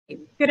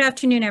Good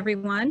afternoon,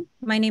 everyone.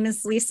 My name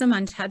is Lisa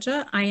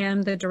Monteja. I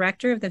am the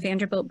director of the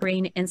Vanderbilt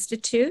Brain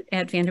Institute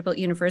at Vanderbilt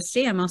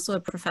University. I'm also a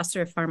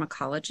professor of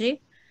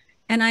pharmacology,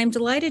 and I'm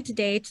delighted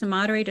today to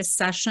moderate a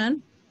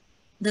session.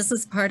 This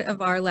is part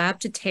of our Lab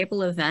to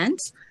Table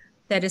event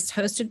that is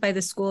hosted by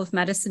the School of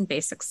Medicine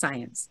Basic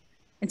Science.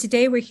 And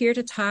today we're here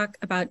to talk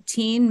about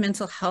teen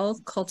mental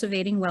health,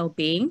 cultivating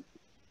well-being.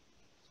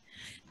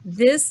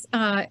 This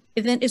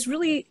event is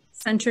really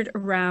centered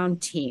around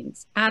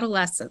teens,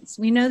 adolescence.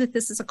 We know that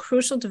this is a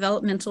crucial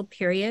developmental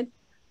period,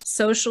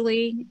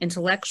 socially,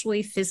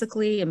 intellectually,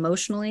 physically,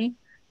 emotionally,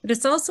 but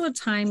it's also a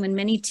time when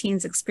many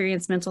teens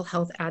experience mental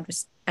health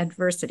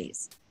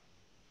adversities.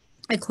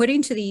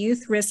 According to the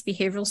Youth Risk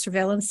Behavioral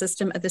Surveillance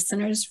System of the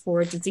Centers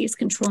for Disease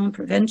Control and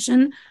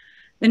Prevention,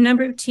 the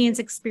number of teens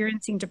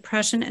experiencing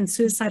depression and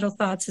suicidal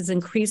thoughts has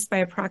increased by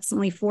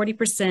approximately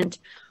 40%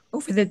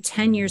 over the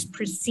 10 years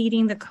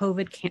preceding the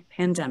COVID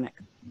pandemic.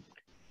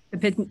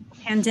 The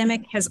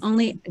pandemic has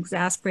only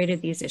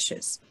exacerbated these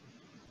issues.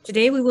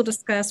 Today, we will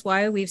discuss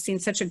why we've seen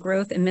such a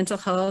growth in mental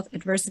health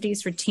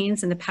adversities for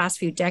teens in the past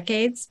few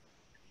decades,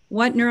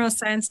 what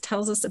neuroscience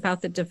tells us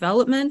about the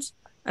development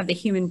of the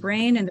human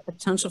brain and the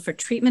potential for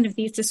treatment of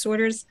these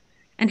disorders,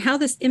 and how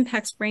this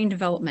impacts brain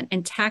development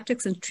and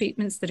tactics and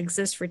treatments that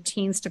exist for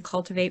teens to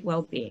cultivate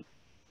well-being.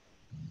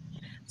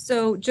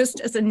 So just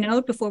as a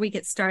note before we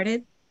get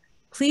started,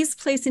 please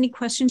place any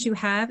questions you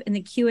have in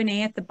the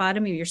Q&A at the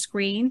bottom of your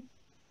screen.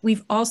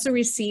 We've also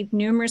received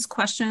numerous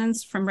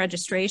questions from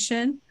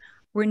registration.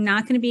 We're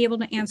not going to be able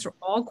to answer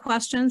all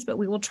questions, but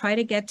we will try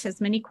to get to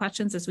as many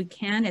questions as we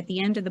can at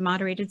the end of the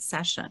moderated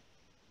session.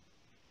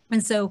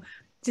 And so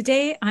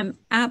today I'm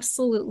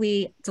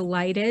absolutely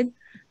delighted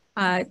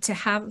to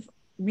have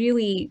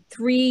really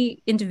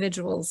three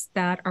individuals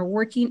that are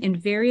working in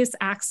various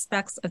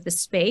aspects of the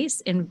space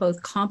in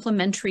both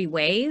complementary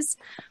ways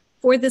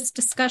for this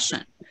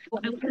discussion.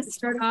 I want to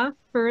start off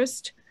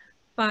first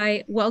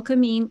by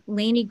welcoming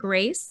Lainey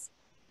Grace.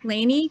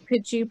 Lainey,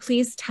 could you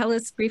please tell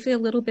us briefly a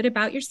little bit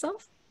about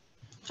yourself?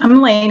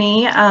 I'm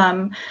Lainey.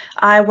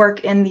 I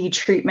work in the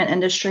treatment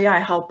industry. I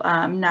help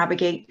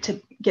navigate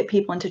to get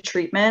people into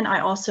treatment. I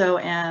also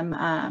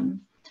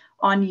am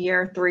on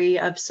year 3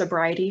 of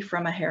sobriety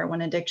from a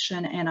heroin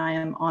addiction, and I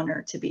am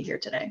honored to be here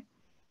today.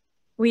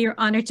 We are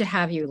honored to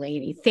have you,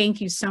 Lainey. Thank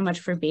you so much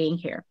for being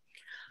here.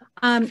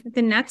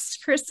 The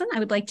next person I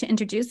would like to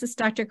introduce is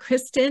Dr.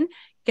 Kristen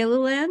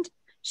Gilliland.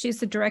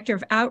 She's the Director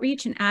of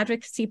Outreach and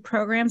Advocacy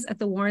Programs at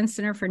the Warren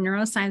Center for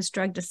Neuroscience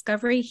Drug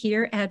Discovery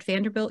here at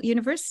Vanderbilt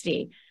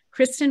University.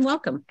 Kristen,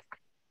 welcome.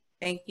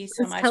 Thank you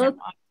so much.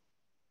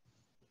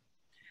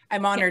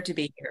 I'm honored to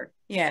be here.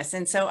 Yes,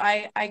 and so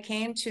I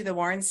came to the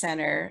Warren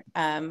Center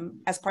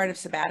as part of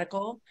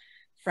sabbatical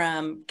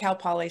from Cal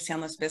Poly San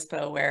Luis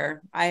Obispo,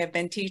 where I have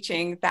been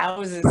teaching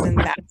thousands and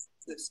thousands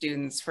of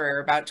students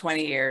for about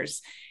 20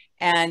 years.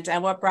 And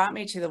what brought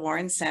me to the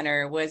Warren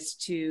Center was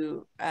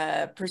to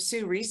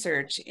pursue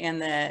research in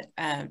the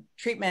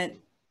treatment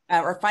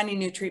or finding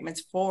new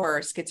treatments for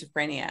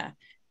schizophrenia,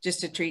 just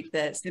to treat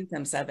the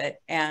symptoms of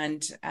it.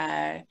 And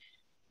I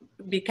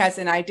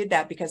did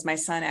that because my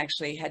son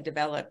actually had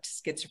developed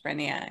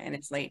schizophrenia in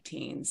his late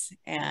teens.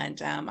 And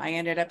I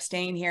ended up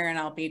staying here, and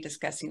I'll be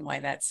discussing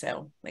why that's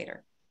so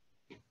later.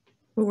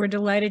 Well, we're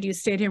delighted you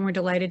stayed here, and we're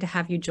delighted to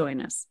have you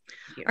join us.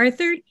 Our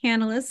third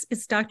panelist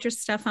is Dr.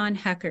 Stefan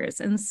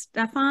Heckers, and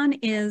Stefan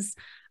is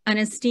an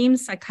esteemed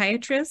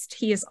psychiatrist.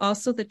 He is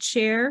also the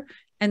chair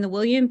and the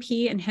William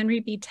P. and Henry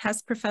B.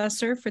 Test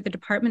Professor for the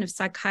Department of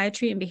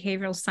Psychiatry and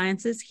Behavioral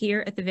Sciences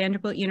here at the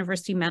Vanderbilt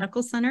University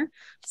Medical Center.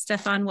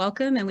 Stefan,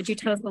 welcome, and would you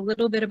tell us a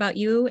little bit about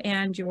you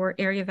and your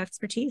area of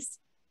expertise?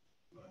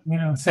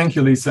 Yeah, thank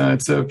you, Lisa.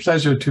 It's a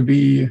pleasure to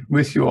be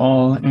with you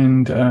all,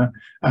 and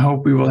I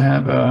hope we will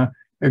have a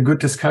good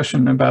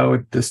discussion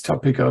about this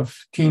topic of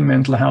teen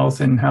mental health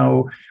and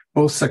how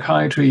both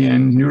psychiatry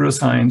and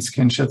neuroscience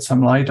can shed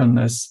some light on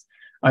this.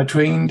 I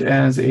trained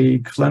as a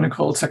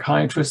clinical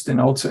psychiatrist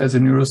and also as a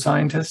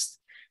neuroscientist,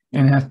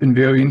 and have been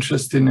very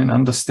interested in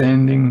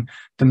understanding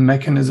the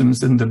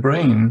mechanisms in the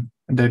brain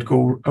that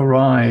go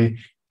awry,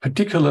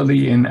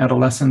 particularly in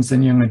adolescents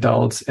and young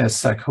adults as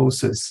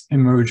psychosis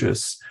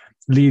emerges,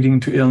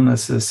 leading to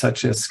illnesses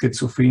such as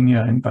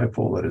schizophrenia and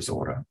bipolar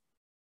disorder.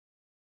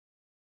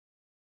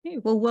 Okay,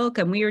 well,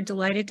 welcome. We are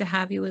delighted to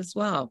have you as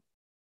well.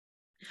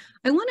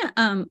 I want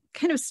to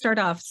kind of start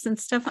off,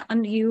 since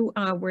Stefan, you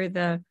were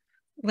the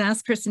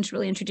last person to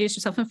really introduce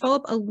yourself, and follow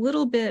up a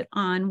little bit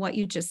on what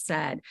you just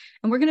said.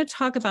 And we're going to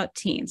talk about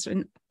teens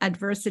and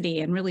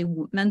adversity and really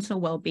mental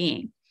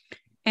well-being.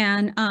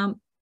 And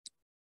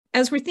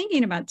as we're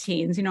thinking about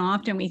teens,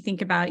 often we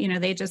think about,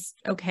 they just,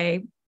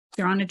 okay,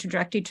 they're on a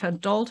trajectory to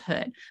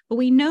adulthood, but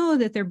we know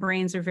that their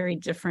brains are very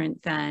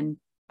different than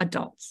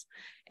adults.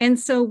 And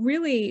so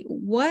really,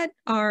 what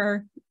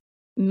are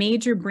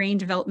major brain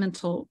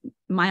developmental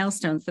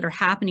milestones that are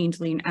happening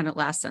during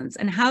adolescence,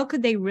 and how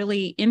could they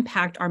really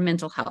impact our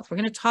mental health? We're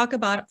going to talk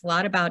a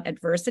lot about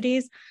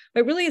adversities,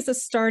 but really as a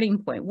starting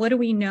point, what do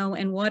we know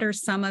and what are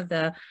some of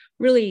the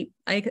really,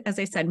 as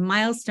I said,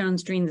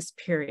 milestones during this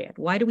period?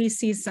 Why do we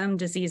see some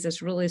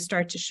diseases really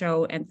start to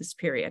show at this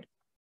period?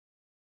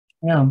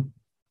 Yeah.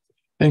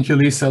 Thank you,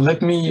 Lisa.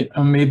 Let me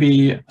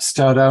maybe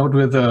start out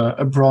with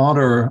a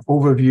broader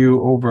overview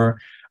over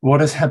what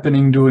is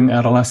happening during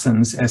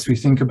adolescence as we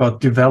think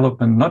about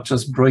development, not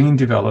just brain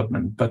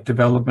development, but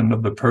development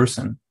of the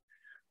person.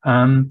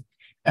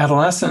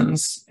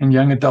 Adolescence and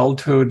young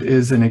adulthood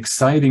is an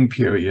exciting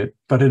period,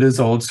 but it is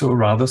also a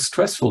rather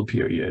stressful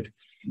period.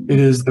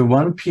 It is the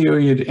one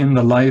period in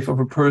the life of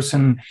a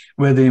person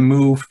where they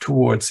move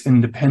towards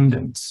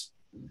independence.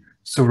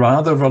 So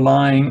rather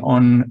relying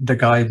on the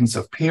guidance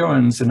of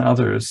parents and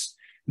others,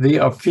 they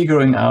are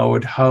figuring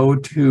out how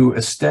to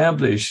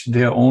establish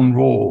their own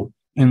role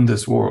in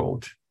this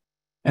world.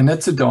 And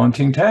that's a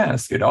daunting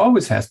task. It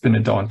always has been a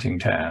daunting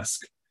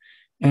task.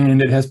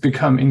 And it has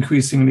become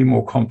increasingly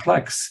more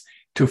complex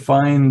to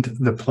find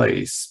the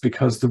place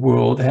because the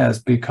world has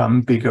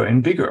become bigger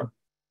and bigger.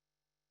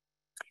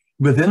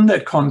 Within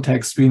that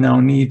context, we now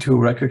need to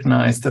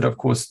recognize that, of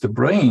course, the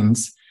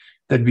brains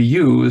that we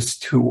use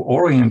to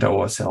orient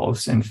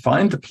ourselves and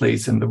find a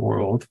place in the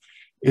world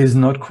is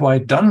not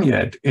quite done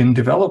yet in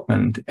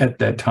development at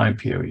that time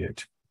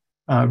period.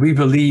 We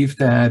believe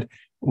that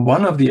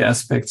one of the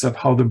aspects of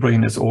how the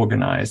brain is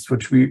organized,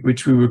 which we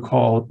would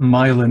call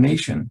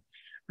myelination,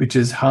 which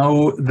is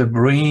how the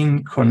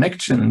brain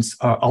connections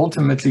are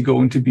ultimately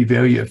going to be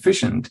very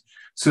efficient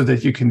so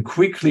that you can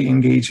quickly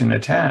engage in a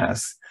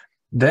task,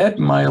 that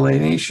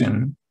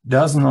myelination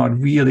does not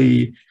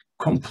really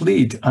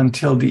complete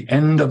until the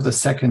end of the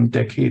second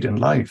decade in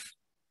life.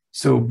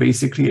 So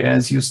basically,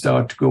 as you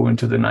start to go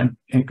into the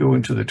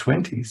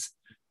 20s,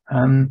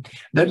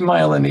 that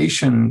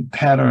myelination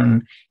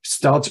pattern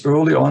starts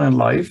early on in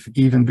life,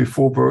 even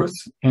before birth,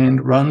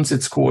 and runs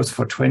its course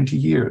for 20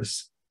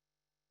 years.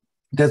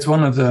 That's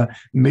one of the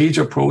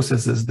major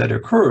processes that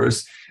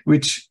occurs,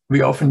 which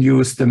we often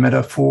use the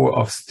metaphor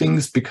of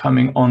things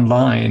becoming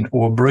online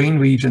or brain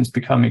regions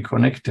becoming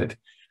connected.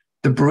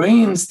 The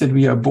brains that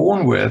we are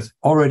born with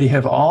already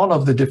have all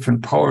of the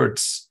different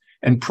parts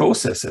and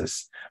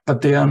processes,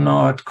 but they are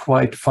not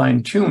quite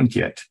fine-tuned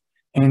yet.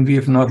 And we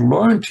have not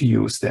learned to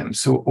use them.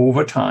 So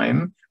over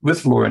time,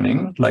 with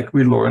learning, like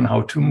we learn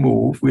how to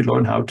move, we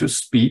learn how to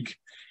speak,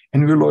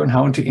 and we learn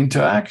how to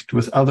interact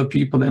with other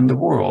people in the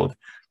world.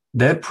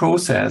 That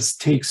process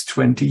takes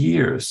 20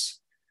 years.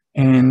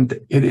 And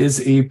it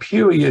is a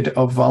period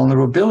of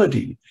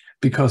vulnerability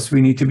because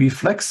we need to be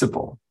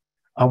flexible.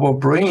 Our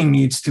brain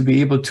needs to be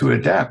able to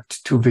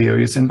adapt to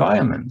various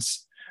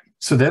environments.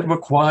 So that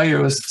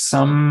requires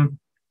some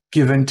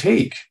give and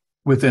take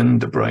within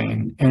the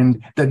brain.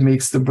 And that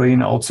makes the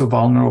brain also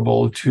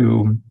vulnerable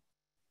to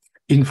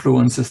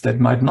influences that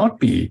might not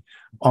be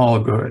all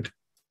good.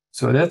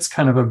 So that's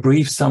kind of a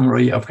brief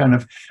summary of kind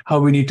of how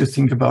we need to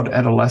think about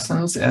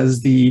adolescence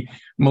as the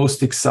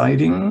most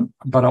exciting,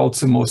 but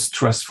also most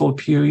stressful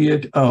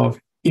period of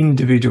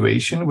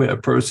individuation, where a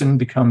person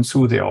becomes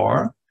who they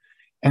are,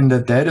 and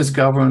that is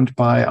governed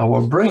by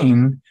our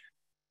brain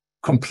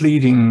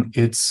completing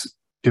its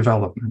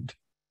development.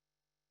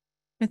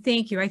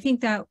 Thank you. I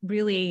think that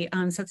really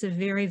sets a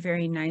very,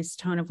 very nice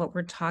tone of what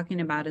we're talking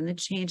about and the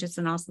changes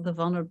and also the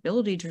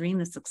vulnerability during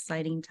this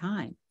exciting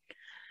time.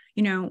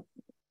 You know,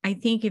 I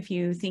think if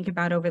you think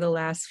about over the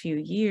last few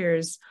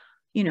years,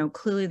 you know,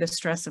 clearly the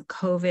stress of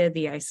COVID,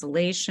 the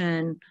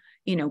isolation,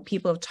 you know,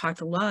 people have talked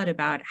a lot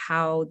about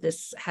how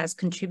this has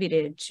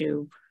contributed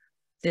to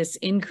this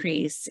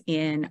increase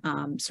in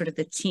sort of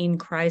the teen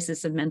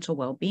crisis of mental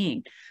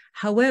well-being.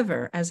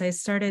 However, as I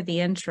started the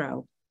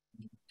intro,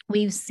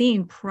 we've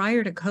seen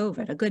prior to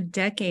COVID, a good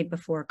decade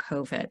before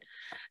COVID,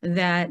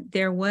 that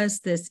there was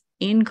this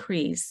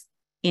increase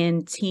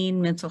in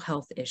teen mental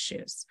health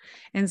issues.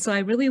 And so I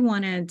really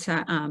wanted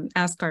to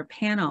ask our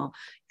panel,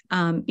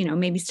 you know,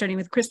 maybe starting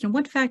with Kristen,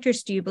 what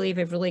factors do you believe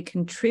have really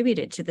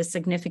contributed to the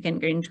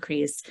significant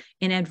increase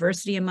in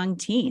adversity among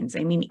teens?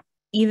 I mean,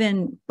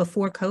 even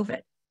before COVID.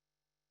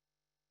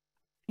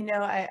 You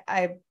know,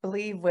 I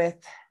believe with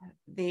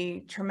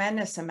the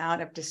tremendous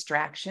amount of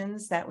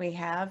distractions that we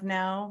have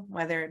now,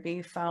 whether it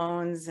be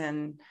phones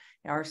and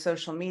our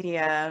social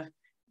media,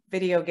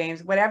 video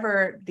games,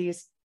 whatever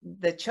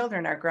the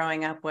children are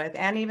growing up with,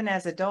 and even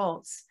as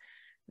adults,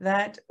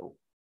 that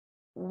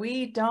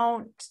we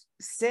don't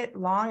sit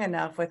long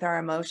enough with our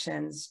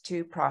emotions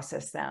to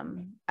process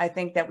them. I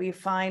think that we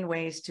find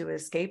ways to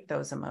escape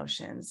those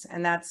emotions.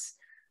 And that's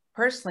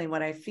personally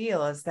what I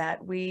feel, is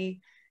that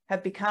we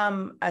have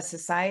become a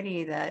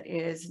society that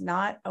is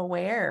not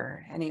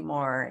aware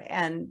anymore.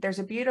 And there's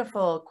a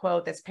beautiful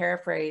quote that's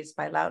paraphrased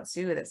by Lao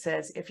Tzu that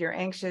says, if you're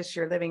anxious,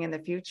 you're living in the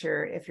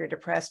future. If you're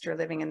depressed, you're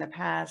living in the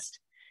past.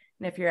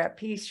 And if you're at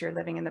peace, you're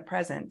living in the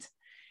present.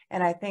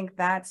 And I think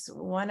that's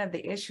one of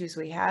the issues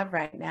we have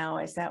right now,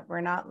 is that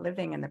we're not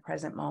living in the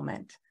present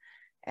moment.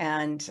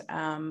 And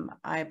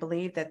I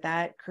believe that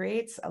that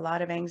creates a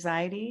lot of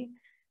anxiety,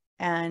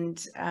 and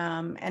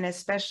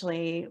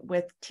especially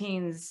with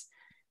teens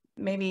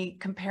maybe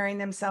comparing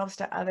themselves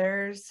to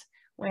others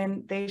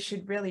when they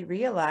should really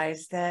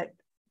realize that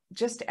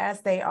just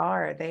as they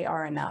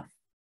are enough,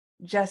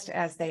 just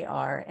as they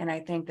are. And I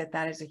think that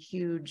that is a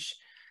huge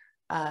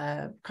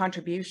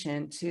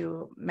contribution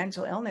to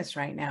mental illness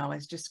right now,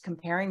 is just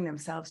comparing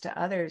themselves to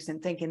others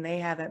and thinking they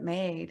have it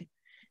made.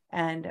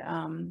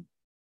 And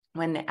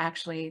when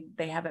actually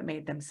they haven't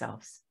made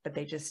themselves, but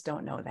they just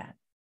don't know that.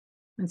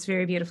 That's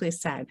very beautifully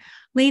said.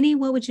 Lainey,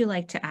 what would you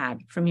like to add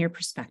from your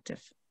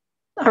perspective?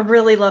 I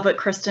really love what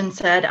Kristen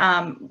said.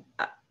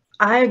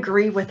 I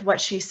agree with what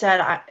she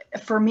said.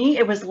 For me,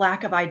 it was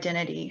lack of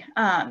identity.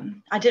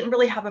 I didn't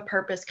really have a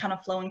purpose kind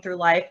of flowing through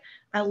life.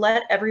 I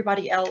let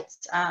everybody else.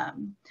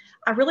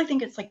 I really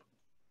think it's like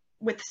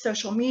with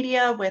social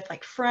media, with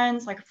like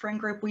friends, like a friend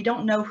group, we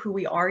don't know who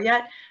we are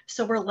yet.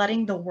 So we're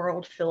letting the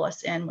world fill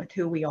us in with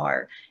who we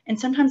are. And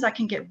sometimes that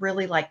can get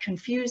really like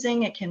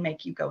confusing. It can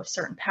make you go a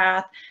certain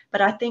path.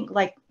 But I think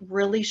like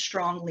really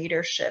strong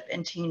leadership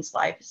in teens'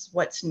 life is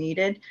what's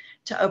needed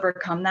to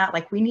overcome that.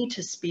 Like we need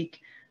to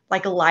speak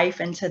like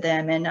life into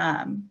them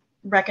and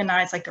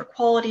recognize like their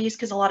qualities.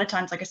 Because a lot of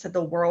times, like I said,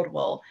 the world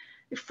will,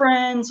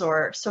 friends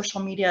or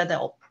social media,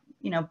 they'll,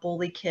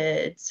 bully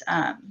kids.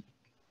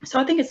 So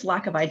I think it's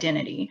lack of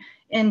identity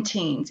in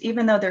teens.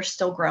 Even though they're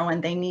still growing,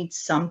 they need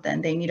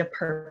something. They need a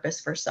purpose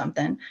for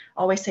something.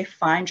 I always say,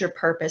 find your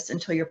purpose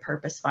until your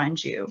purpose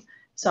finds you.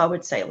 So I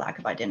would say lack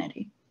of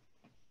identity.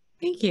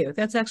 Thank you.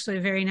 That's actually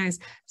very nice.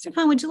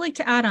 Stefan, would you like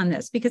to add on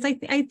this? Because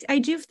I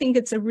do think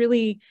it's a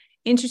really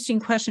interesting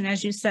question.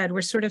 As you said,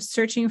 we're sort of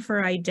searching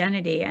for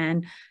identity,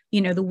 and,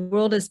 the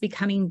world is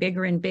becoming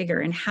bigger and bigger.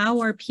 And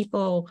how are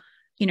people,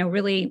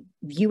 really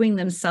viewing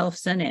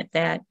themselves in it?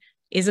 That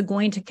is it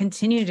going to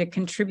continue to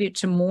contribute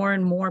to more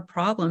and more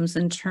problems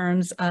in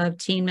terms of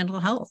teen mental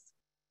health?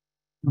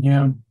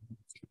 Yeah.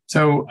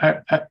 So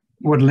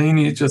what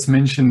Lainey just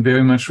mentioned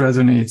very much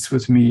resonates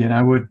with me, and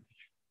I would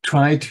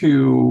try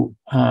to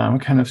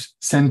kind of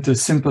send the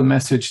simple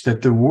message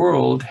that the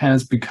world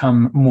has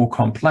become more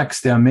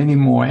complex. There are many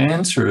more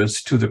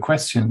answers to the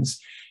questions,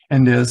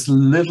 and there's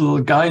little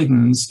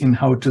guidance in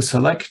how to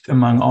select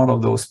among all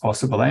of those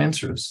possible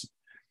answers,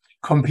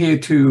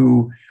 compared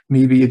to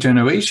maybe a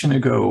generation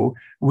ago,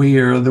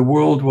 where the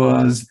world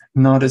was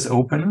not as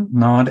open,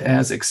 not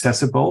as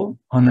accessible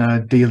on a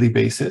daily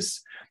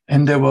basis.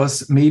 And there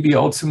was maybe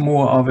also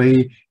more of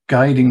a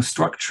guiding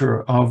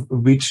structure of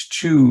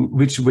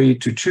which way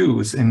to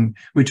choose and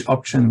which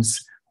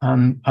options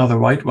are the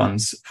right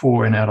ones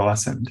for an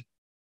adolescent.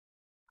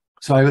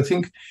 So I would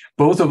think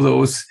both of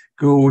those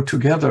go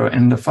together.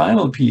 And the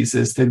final piece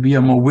is that we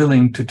are more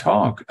willing to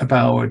talk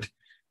about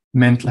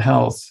mental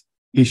health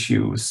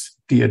issues,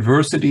 the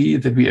adversity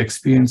that we're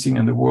experiencing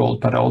in the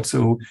world, but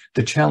also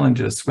the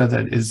challenges, whether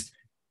it is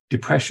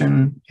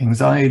depression,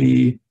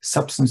 anxiety,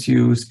 substance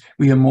use.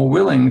 We are more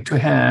willing to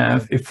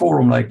have a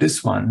forum like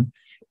this one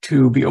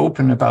to be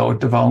open about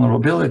the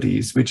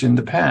vulnerabilities, which in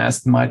the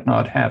past might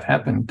not have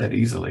happened that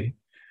easily.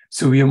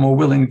 So we are more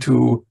willing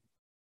to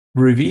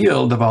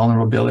reveal the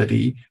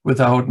vulnerability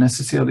without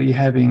necessarily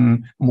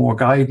having more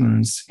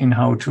guidance in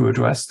how to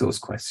address those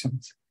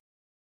questions.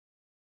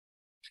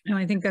 No,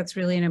 I think that's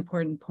really an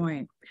important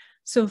point.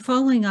 So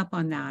following up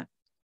on that,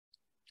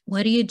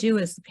 what do you do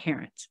as a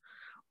parent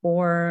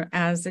or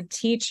as a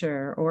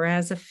teacher or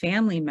as a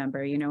family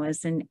member,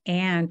 as an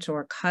aunt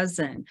or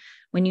cousin,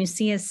 when you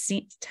see a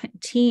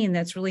teen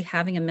that's really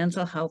having a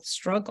mental health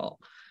struggle?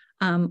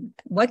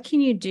 What can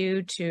you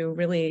do to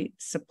really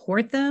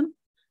support them,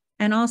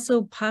 and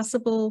also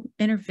possible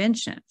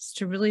interventions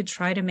to really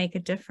try to make a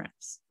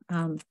difference?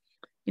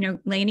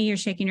 Lainey, you're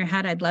shaking your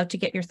head. I'd love to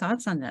get your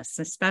thoughts on this,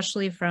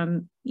 especially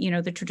from,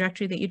 the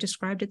trajectory that you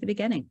described at the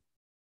beginning.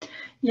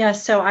 Yeah,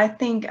 so I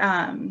think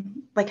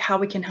like how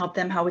we can help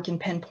them, how we can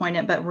pinpoint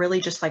it, but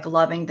really just like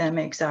loving them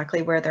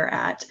exactly where they're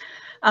at.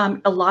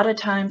 A lot of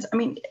times,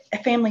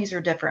 families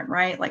are different,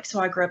 right? Like, so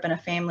I grew up in a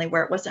family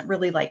where it wasn't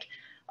really like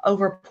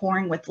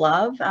overpouring with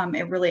love. I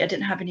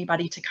didn't have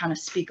anybody to kind of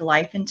speak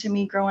life into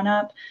me growing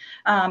up.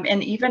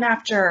 And even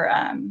after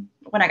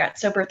when I got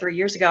sober 3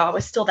 years ago, I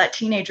was still that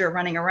teenager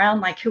running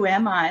around like, who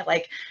am I?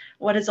 Like,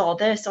 what is all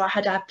this? So I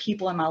had to have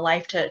people in my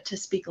life to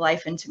speak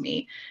life into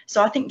me.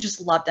 So I think just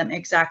love them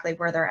exactly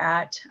where they're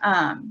at.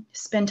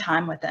 Spend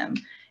time with them.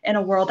 In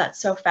a world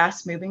that's so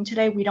fast moving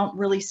today, we don't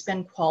really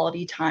spend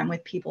quality time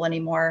with people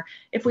anymore.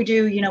 If we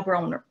do, we're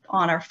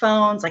on our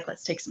phones, like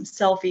let's take some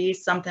selfies,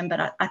 something,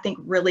 but I think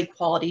really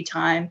quality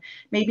time,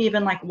 maybe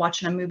even like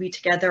watching a movie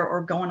together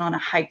or going on a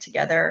hike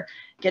together,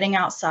 getting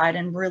outside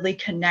and really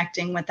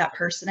connecting with that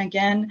person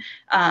again.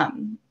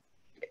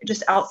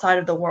 Just outside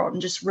of the world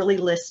and just really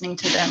listening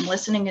to them.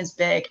 Listening is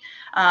big.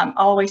 I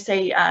always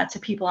say to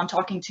people I'm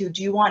talking to,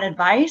 do you want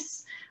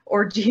advice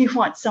or do you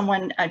want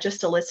someone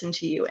just to listen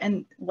to you?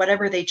 And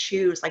whatever they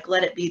choose, like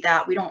let it be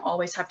that. We don't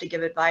always have to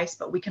give advice,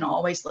 but we can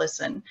always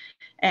listen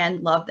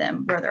and love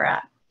them where they're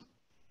at.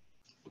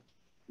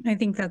 I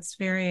think that's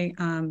very,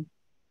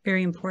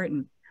 very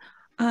important.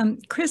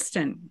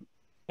 Kristen,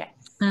 Yes.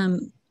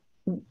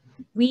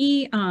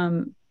 we,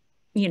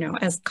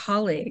 as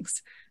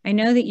colleagues, I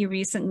know that you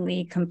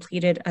recently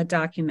completed a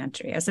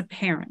documentary as a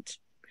parent,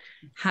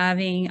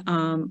 having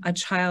a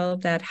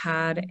child that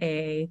had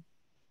a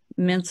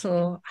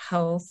mental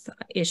health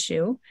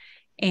issue.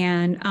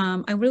 And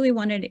I really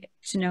wanted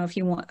to know if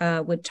you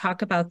would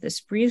talk about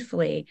this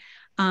briefly,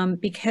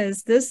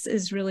 because this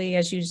is really,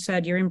 as you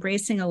said, you're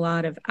embracing a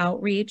lot of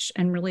outreach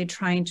and really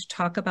trying to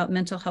talk about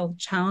mental health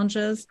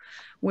challenges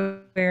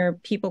where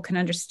people can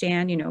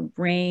understand,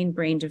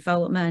 brain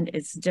development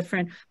is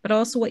different, but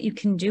also what you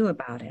can do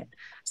about it.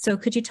 So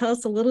could you tell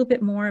us a little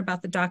bit more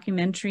about the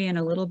documentary and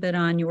a little bit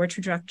on your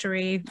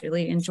trajectory,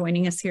 really, in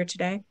joining us here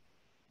today?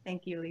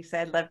 Thank you,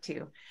 Lisa. I'd love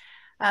to.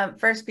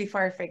 First,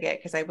 before I forget,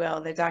 because I will,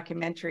 the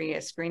documentary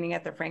is screening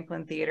at the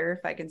Franklin Theater,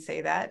 if I can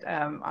say that,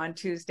 on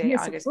Tuesday,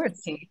 yes, August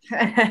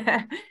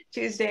 15th.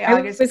 Tuesday, I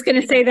August. I was going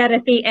to say that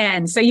at the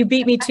end, so you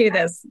beat me to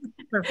this.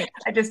 Perfect.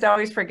 I just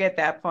always forget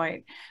that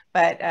point.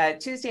 But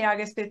Tuesday,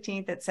 August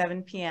 15th at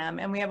 7 p.m.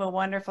 And we have a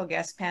wonderful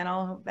guest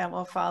panel that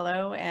will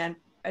follow and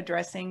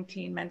addressing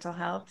teen mental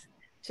health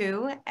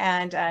too.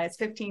 And it's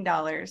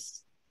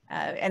 $15.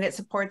 And it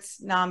supports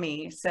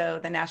NAMI, so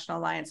the National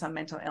Alliance on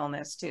Mental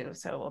Illness too.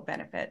 So it will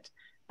benefit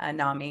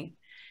NAMI.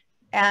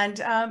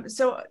 And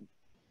so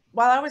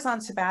while I was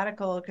on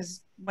sabbatical,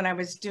 because when I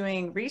was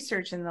doing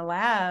research in the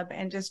lab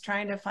and just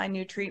trying to find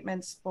new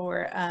treatments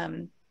for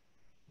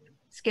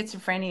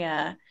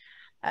schizophrenia,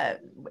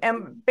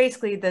 and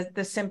basically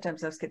the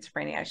symptoms of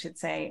schizophrenia, I should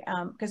say,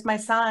 because my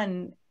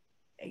son,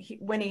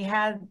 when he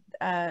had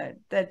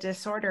the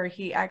disorder,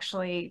 he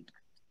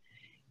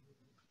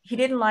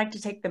didn't like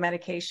to take the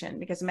medication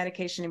because the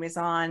medication he was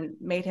on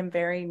made him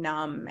very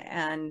numb,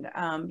 and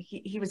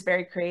he was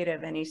very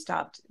creative, and he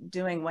stopped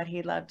doing what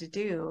he loved to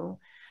do.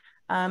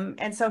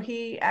 And so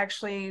he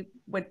actually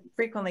would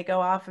frequently go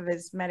off of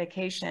his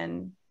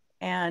medication.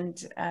 And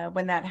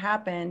when that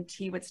happened,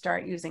 he would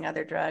start using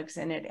other drugs,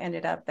 and it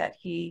ended up that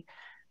he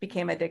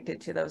became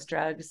addicted to those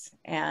drugs.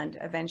 And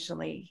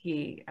eventually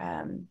he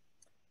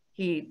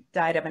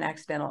died of an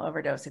accidental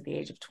overdose at the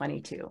age of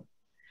 22.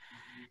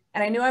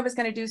 And I knew I was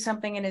going to do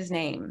something in his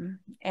name.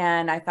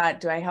 And I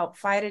thought, do I help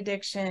fight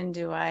addiction?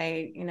 Do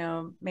I,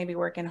 maybe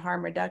work in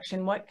harm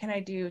reduction? What can I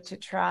do to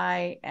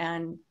try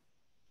and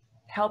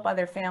help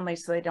other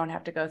families so they don't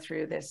have to go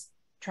through this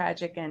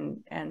tragic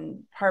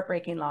and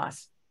heartbreaking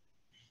loss?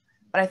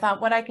 But I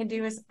thought what I can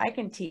do is I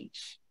can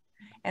teach,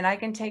 and I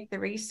can take the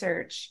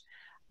research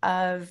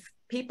of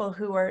people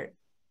who are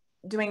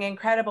doing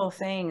incredible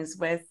things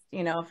with,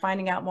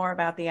 finding out more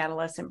about the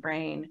adolescent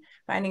brain,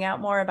 finding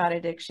out more about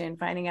addiction,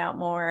 finding out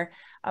more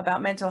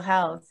about mental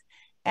health,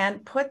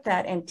 and put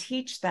that and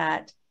teach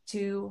that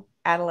to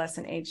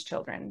adolescent age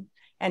children,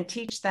 and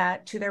teach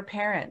that to their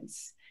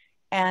parents,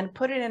 and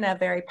put it in a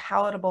very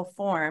palatable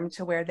form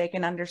to where they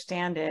can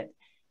understand it.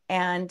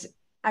 And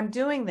I'm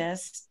doing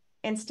this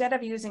instead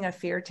of using a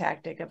fear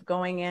tactic of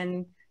going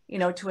in,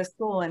 to a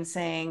school and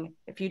saying,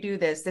 if you do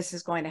this, this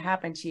is going to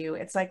happen to you.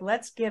 It's like,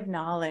 let's give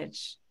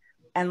knowledge,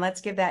 and let's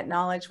give that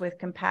knowledge with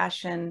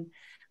compassion.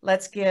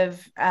 Let's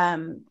give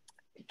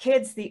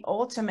kids the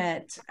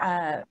ultimate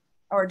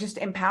or just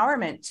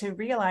empowerment to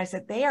realize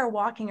that they are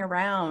walking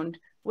around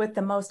with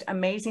the most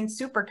amazing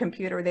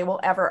supercomputer they will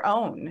ever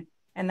own,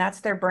 and that's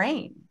their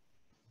brain.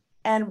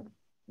 And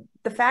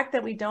the fact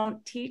that we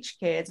don't teach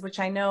kids, which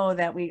I know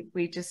that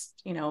we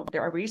just,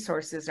 our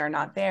resources are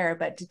not there,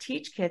 but to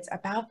teach kids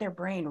about their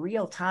brain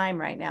real time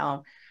right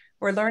now,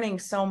 we're learning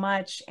so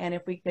much. And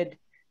if we could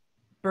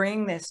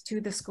bring this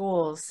to the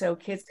schools so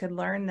kids could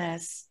learn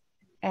this,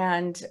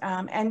 and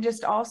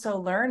just also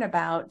learn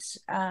about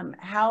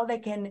how they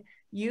can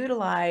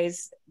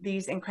utilize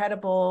these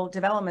incredible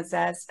developments,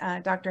 as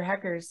Dr.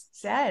 Heckers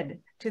said,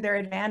 to their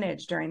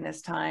advantage during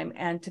this time,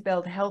 and to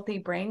build healthy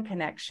brain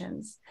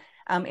connections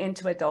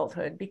into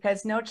adulthood,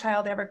 because no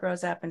child ever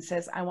grows up and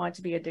says, I want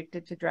to be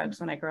addicted to drugs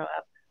when I grow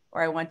up,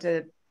 or I want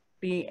to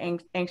be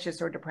anxious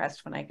or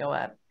depressed when I go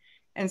up.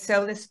 And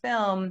so this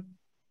film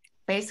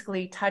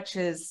basically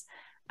touches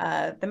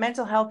the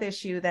mental health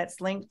issue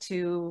that's linked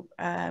to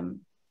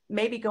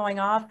maybe going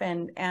off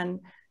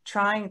and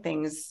trying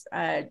things,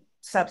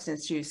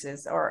 substance use,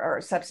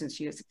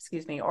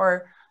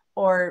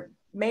 or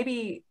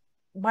maybe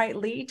might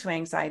lead to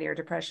anxiety or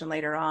depression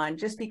later on,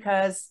 just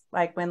because,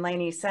 like when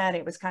Lainey said,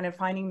 it was kind of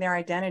finding their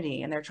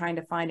identity and they're trying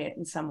to find it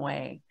in some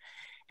way.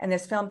 And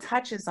this film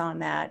touches on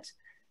that,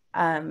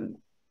 and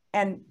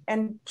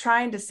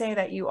trying to say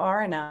that you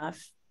are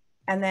enough,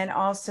 and then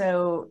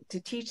also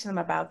to teach them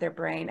about their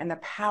brain and the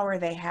power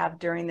they have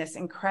during this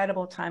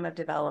incredible time of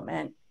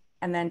development,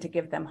 and then to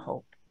give them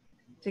hope.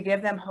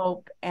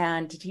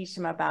 And to teach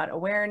them about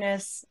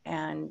awareness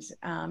and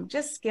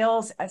just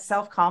skills,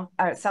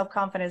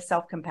 self-confidence,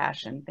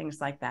 self-compassion, things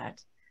like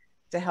that,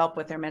 to help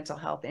with their mental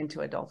health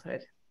into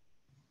adulthood.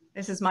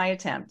 This is my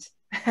attempt.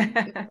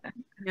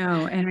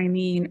 No, and I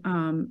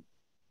mean,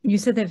 you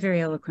said that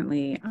very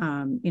eloquently.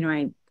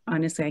 I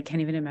honestly, I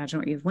can't even imagine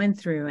what you've went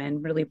through,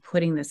 and really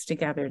putting this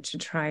together to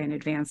try and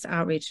advance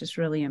outreach is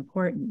really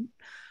important.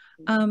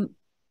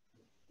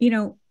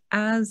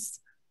 as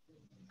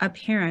a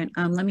parent,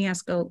 let me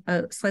ask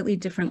a slightly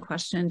different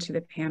question to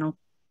the panel.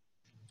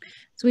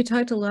 So we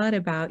talked a lot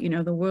about,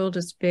 the world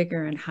is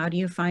bigger and how do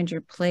you find your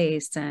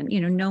place? And,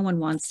 no one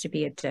wants to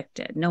be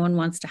addicted. No one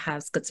wants to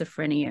have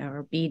schizophrenia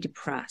or be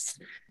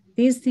depressed.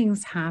 These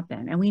things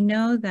happen. And we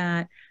know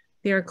that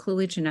there are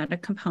clearly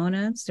genetic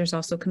components. There's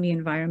also can be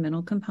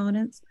environmental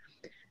components.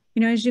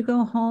 As you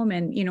go home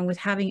and, with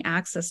having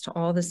access to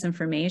all this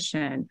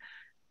information,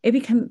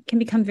 it can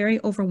become very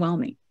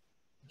overwhelming.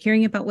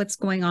 Hearing about what's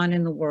going on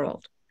in the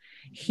world,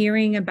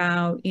 hearing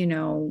about,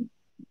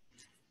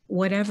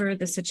 whatever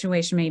the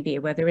situation may be,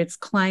 whether it's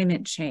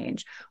climate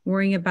change,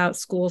 worrying about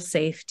school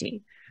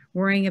safety,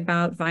 worrying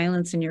about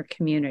violence in your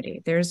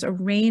community. There's a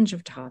range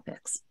of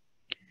topics.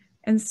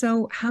 And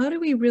so how do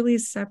we really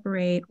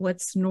separate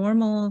what's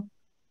normal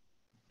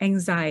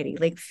anxiety,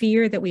 like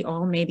fear that we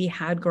all maybe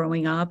had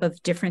growing up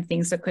of different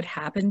things that could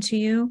happen to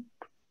you,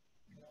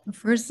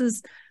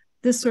 versus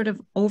this sort of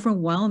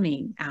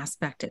overwhelming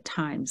aspect at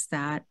times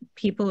that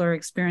people are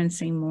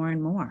experiencing more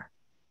and more?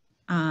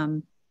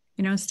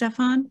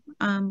 Stefan,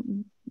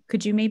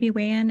 could you maybe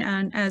weigh in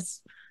on,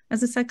 as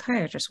a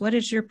psychiatrist, what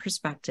is your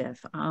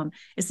perspective?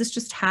 Is this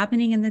just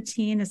happening in the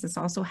teen? Is this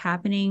also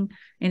happening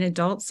in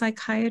adult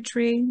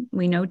psychiatry?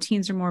 We know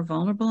teens are more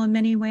vulnerable in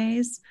many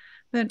ways,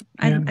 but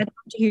I'd love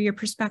to hear your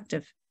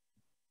perspective.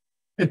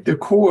 At the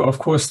core, of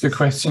course, the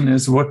question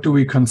is, what do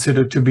we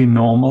consider to be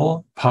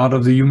normal, part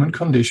of the human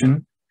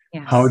condition?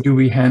 Yes. How do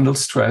we handle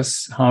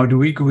stress? How do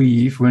we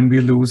grieve when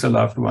we lose a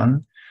loved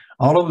one?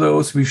 All of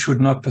those we should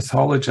not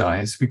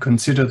pathologize. We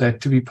consider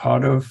that to be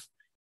part of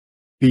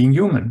being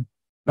human.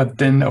 But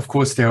then, of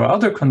course, there are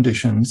other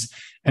conditions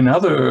and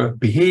other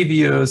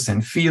behaviors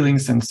and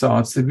feelings and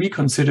thoughts that we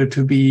consider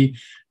to be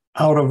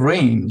out of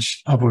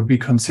range of what we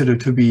consider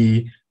to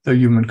be the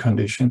human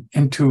condition.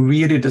 And to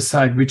really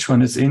decide which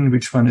one is in,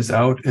 which one is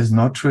out is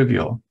not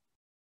trivial.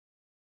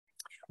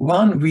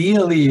 One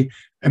really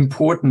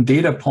important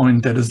data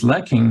point that is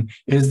lacking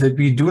is that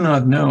we do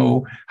not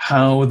know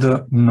how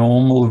the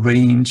normal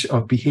range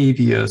of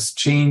behaviors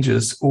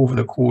changes over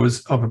the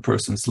course of a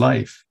person's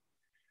life.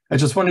 I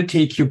just want to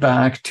take you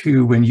back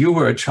to when you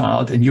were a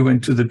child and you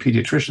went to the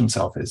pediatrician's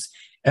office.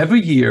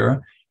 Every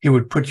year, he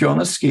would put you on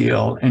a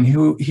scale and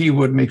he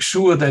would make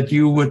sure that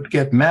you would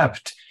get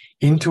mapped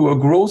into a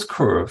growth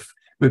curve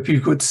where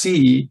you could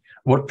see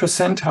what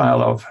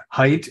percentile of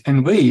height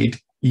and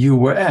weight you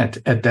were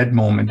at that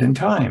moment in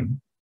time.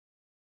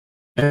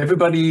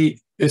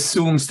 Everybody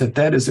assumes that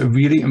that is a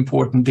really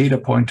important data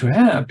point to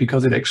have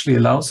because it actually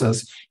allows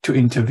us to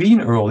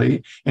intervene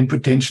early and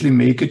potentially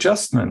make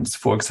adjustments.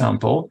 For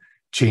example,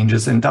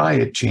 changes in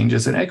diet,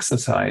 changes in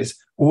exercise,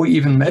 or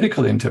even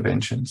medical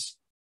interventions.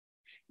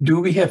 Do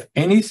we have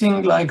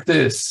anything like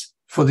this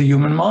for the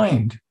human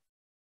mind?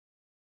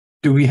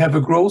 Do we have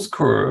a growth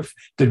curve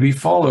that we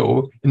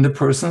follow in the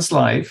person's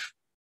life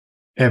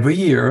every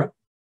year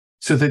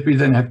so that we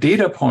then have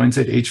data points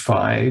at age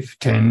 5,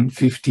 10,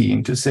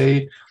 15 to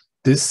say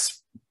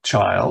this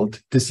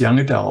child, this young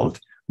adult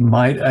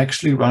might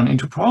actually run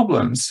into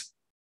problems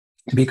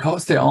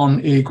because they're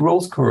on a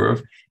growth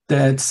curve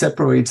that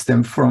separates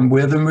them from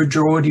where the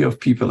majority of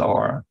people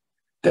are?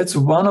 That's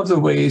one of the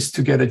ways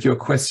to get at your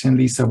question,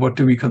 Lisa. What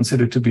do we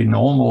consider to be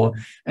normal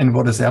and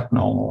what is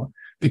abnormal?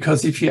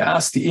 Because if you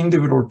ask the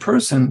individual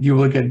person, you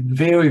will get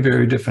very,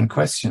 very different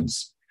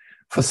questions.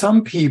 For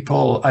some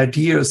people,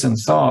 ideas and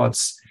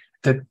thoughts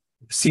that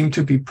seem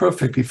to be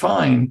perfectly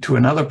fine to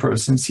another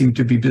person seem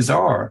to be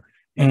bizarre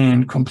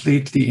and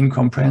completely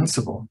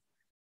incomprehensible.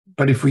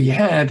 But if we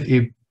had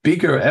a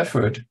bigger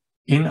effort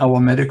in our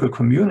medical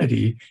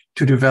community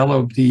to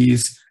develop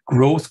these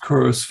growth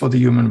curves for the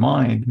human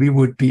mind, we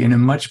would be in a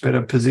much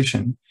better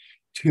position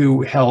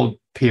to help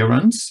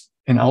parents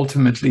and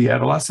ultimately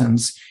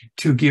adolescents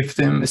to give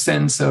them a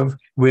sense of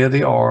where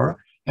they are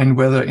and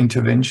whether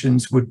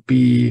interventions would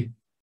be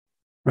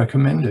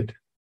recommended.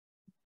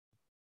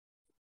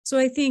 So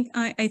I think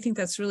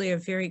that's really a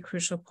very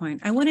crucial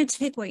point. I want to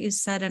take what you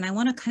said and I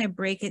want to kind of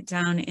break it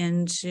down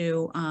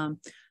into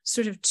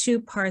sort of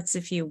two parts,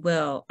 if you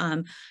will.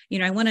 I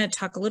want to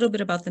talk a little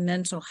bit about the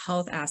mental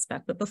health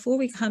aspect, but before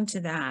we come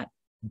to that,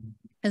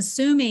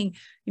 assuming,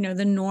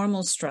 the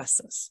normal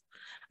stresses,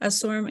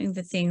 assuming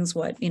the things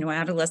what,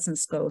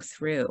 adolescents go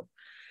through,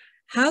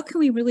 how can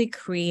we really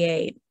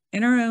create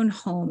in our own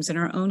homes, in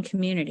our own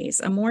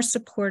communities, a more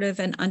supportive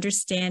and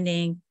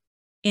understanding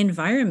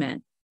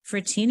environment for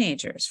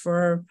teenagers,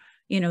 for,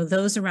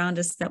 those around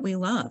us that we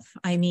love?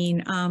 I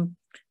mean,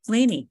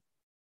 Lainey,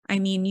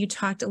 you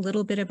talked a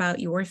little bit about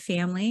your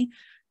family,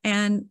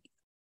 and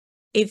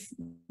if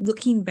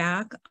looking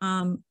back,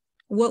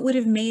 what would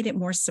have made it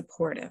more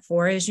supportive?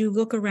 Or as you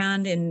look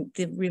around in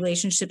the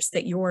relationships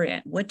that you're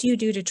in, what do you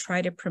do to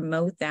try to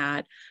promote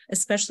that,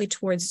 especially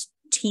towards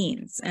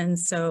teens, and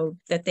so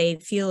that they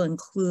feel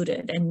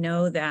included and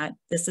know that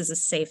this is a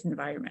safe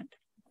environment?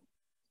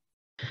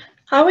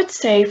 I would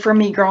say for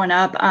me growing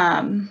up,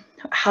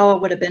 how I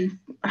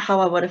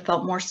would have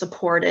felt more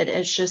supported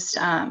is just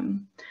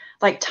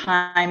like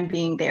time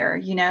being there,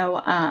 you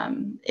know.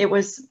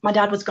 My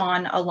dad was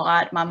gone a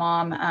lot. My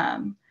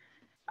mom,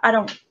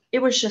 it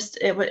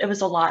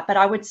was a lot, but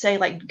I would say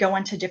like go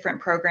into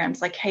different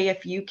programs, like, hey,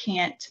 if you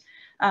can't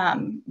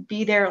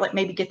be there, like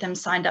maybe get them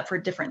signed up for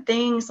different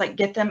things, like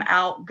get them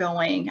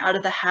going out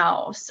of the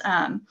house.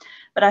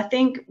 But I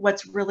think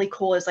what's really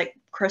cool is like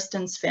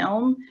Kristen's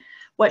film,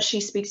 what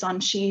she speaks on,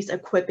 she's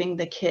equipping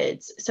the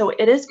kids. So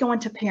it is going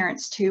to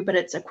parents too, but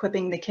it's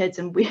equipping the kids.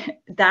 And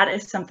that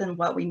is something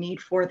what we need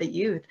for the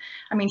youth.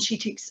 I mean, she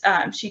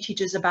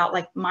teaches about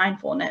like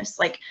mindfulness,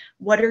 like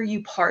what are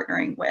you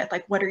partnering with?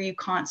 Like, what are you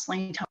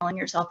constantly telling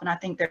yourself? And I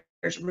think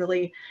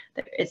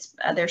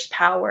there's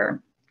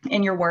power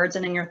in your words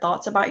and in your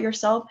thoughts about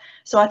yourself.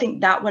 So I think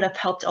that would have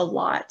helped a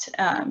lot.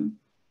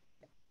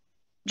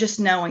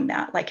 Just knowing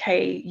that, like,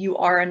 hey, you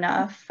are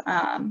enough,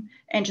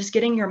 and just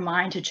getting your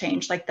mind to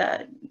change, like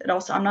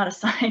I'm not a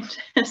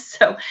scientist,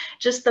 so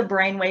just the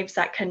brain waves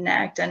that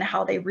connect and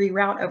how they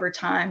reroute over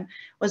time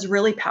was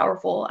really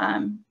powerful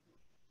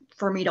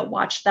for me to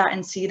watch that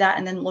and see that,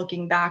 and then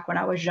looking back when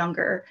I was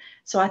younger.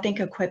 So I think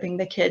equipping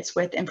the kids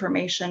with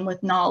information,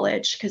 with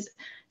knowledge, because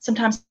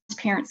sometimes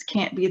parents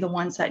can't be the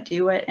ones that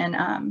do it,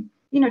 and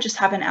just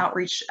having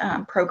outreach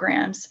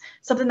programs,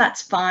 something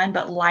that's fun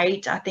but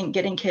light. I think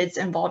getting kids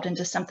involved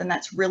into something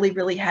that's really,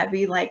 really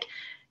heavy, like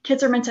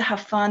kids are meant to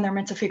have fun, they're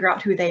meant to figure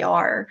out who they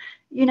are,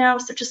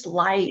 so just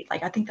light.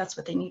 Like I think that's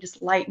what they need,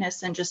 is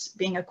lightness and just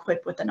being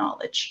equipped with the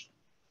knowledge.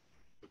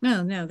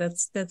 No,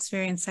 that's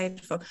very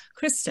insightful.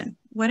 Kristen,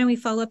 why don't we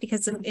follow up?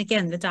 Because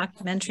again, the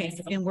documentary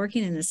has been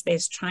working in this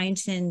space, trying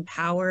to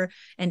empower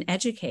and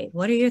educate.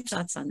 What are your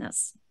thoughts on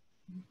this?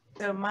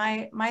 So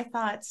my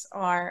thoughts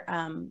are,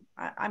 I'm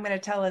going to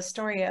tell a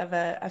story of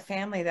a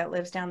family that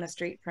lives down the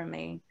street from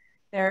me.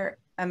 They're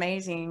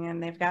amazing,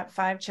 and they've got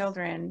 5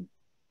 children.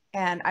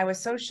 And I was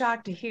so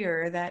shocked to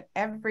hear that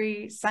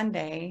every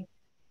Sunday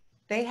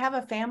they have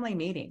a family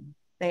meeting.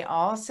 They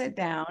all sit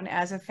down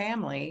as a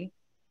family,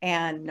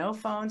 and no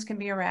phones can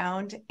be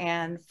around.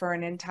 And for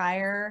an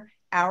entire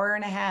hour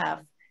and a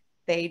half,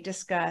 they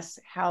discuss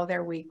how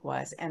their week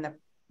was and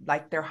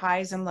like their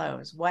highs and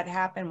lows, what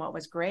happened, what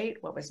was great,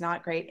 what was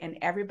not great. And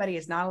everybody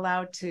is not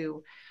allowed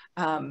to,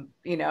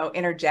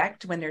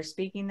 interject when they're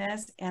speaking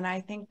this. And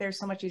I think there's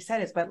so much you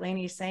said, is what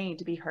Lainey's saying,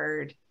 to be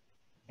heard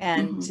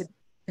and to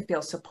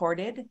feel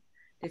supported,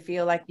 to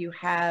feel like you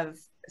have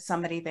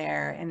somebody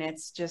there. And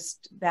it's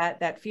just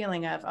that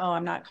feeling of, oh,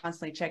 I'm not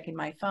constantly checking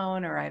my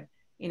phone, or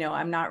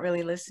I'm not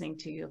really listening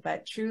to you,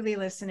 but truly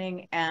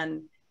listening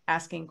and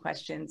asking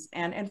questions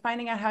and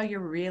finding out how you're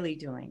really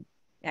doing.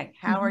 Like,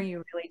 how are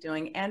you really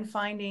doing? And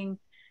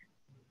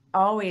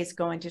always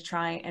going to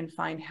try and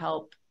find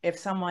help. If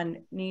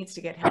someone needs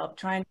to get help,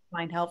 try and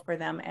find help for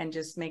them, and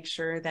just make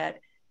sure that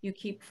you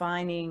keep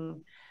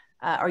finding,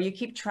 or you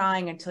keep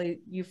trying until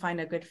you find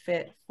a good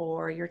fit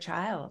for your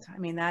child. I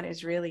mean, that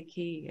is really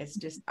key. It's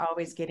just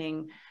always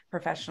getting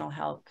professional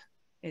help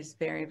is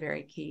very,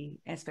 very key,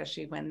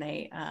 especially when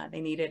they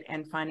need it,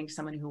 and finding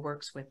someone who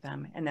works with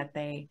them and that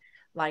they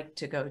like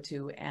to go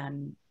to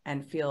and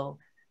feel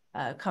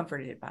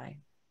comforted by.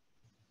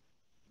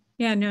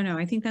 Yeah, no,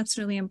 I think that's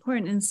really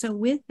important. And so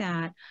with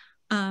that,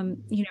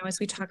 as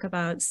we talk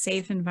about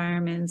safe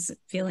environments,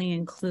 feeling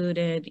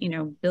included,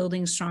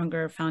 building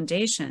stronger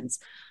foundations,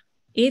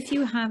 if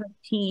you have a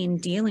teen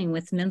dealing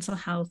with mental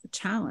health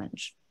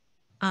challenge,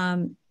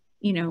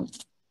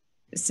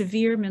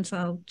 severe mental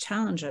health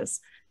challenges,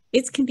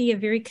 it can be a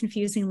very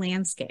confusing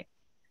landscape.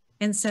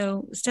 And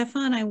so,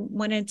 Stefan, I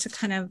wanted to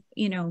kind of,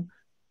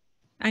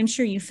 I'm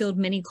sure you field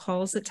many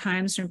calls at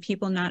times from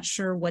people not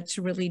sure what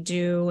to really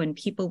do and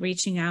people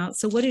reaching out.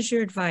 So what is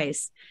your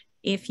advice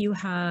if you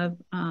have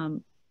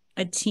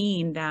a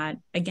teen that,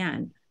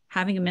 again,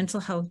 having a mental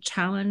health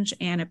challenge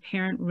and a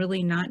parent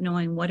really not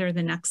knowing what are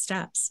the next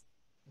steps?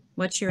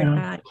 What's your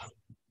advice?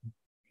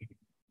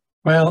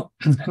 Well,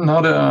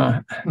 not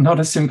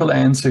a simple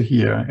answer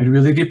here. It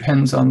really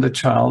depends on the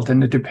child,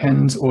 and it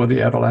depends, or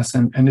the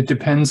adolescent, and it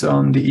depends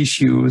on the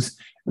issues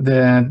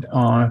that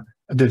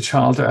the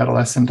child or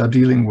adolescent are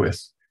dealing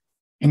with.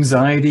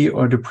 Anxiety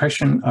or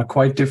depression are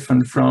quite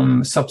different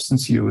from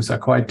substance use, are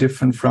quite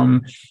different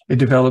from a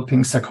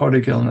developing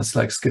psychotic illness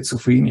like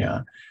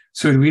schizophrenia.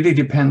 So it really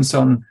depends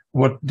on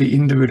what the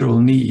individual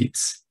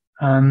needs.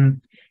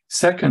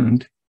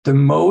 Second, the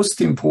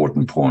most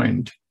important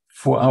point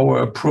for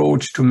our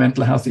approach to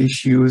mental health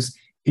issues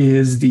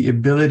is the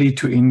ability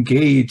to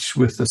engage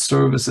with the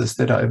services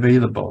that are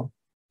available.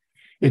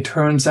 It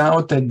turns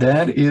out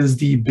that is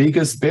the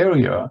biggest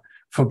barrier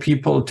for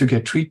people to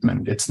get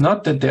treatment. It's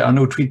not that there are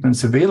no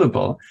treatments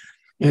available.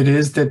 It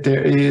is that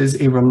there is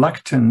a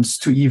reluctance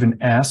to even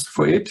ask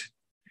for it,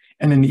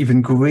 and an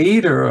even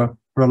greater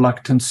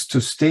reluctance to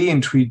stay in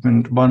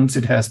treatment once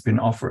it has been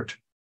offered.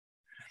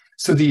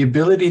 So the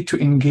ability to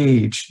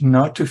engage,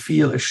 not to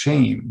feel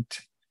ashamed,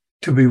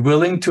 to be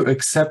willing to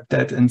accept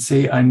that and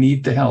say, I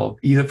need the help,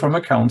 either from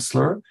a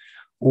counselor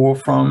or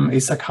from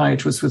a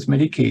psychiatrist with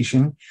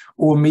medication,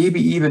 or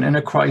maybe even in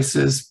a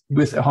crisis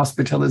with a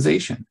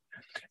hospitalization,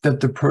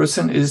 that the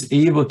person is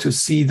able to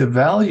see the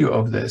value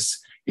of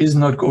this, is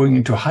not going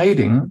into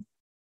hiding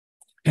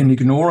and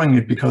ignoring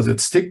it because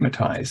it's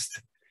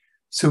stigmatized.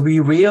 So we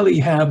rarely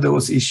have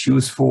those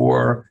issues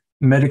for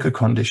medical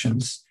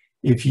conditions.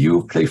 If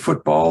you play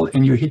football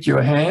and you hit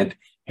your head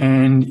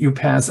and you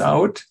pass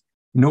out,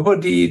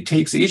 nobody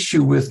takes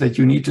issue with that.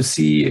 You need to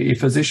see a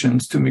physician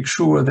to make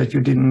sure that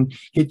you didn't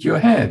hit your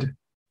head.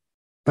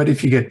 But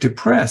if you get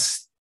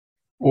depressed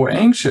or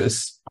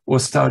anxious or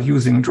start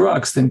using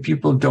drugs, then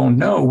people don't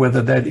know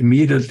whether that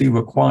immediately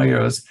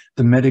requires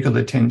the medical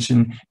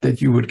attention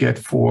that you would get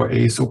for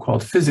a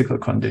so-called physical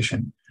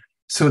condition.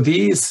 So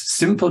these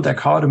simple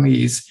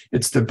dichotomies,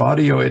 it's the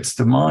body or it's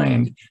the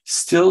mind,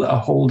 still are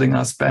holding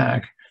us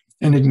back.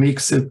 And it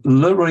makes it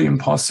literally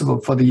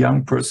impossible for the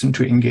young person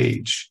to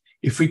engage.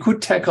 If we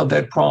could tackle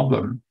that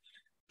problem,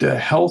 the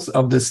health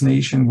of this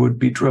nation would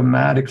be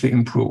dramatically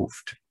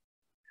improved.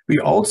 We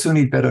also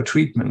need better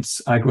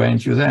treatments, I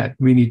grant you that.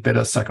 We need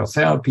better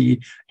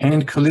psychotherapy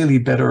and clearly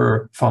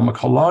better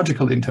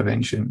pharmacological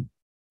intervention.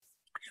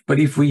 But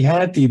if we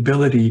had the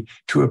ability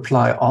to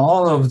apply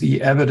all of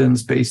the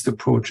evidence-based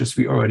approaches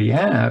we already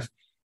have,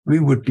 we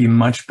would be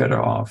much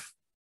better off.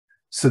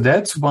 So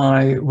that's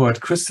why what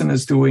Kristen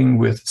is doing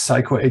with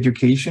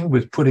psychoeducation,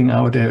 with putting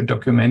out a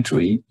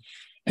documentary,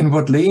 and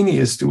what Lainey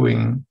is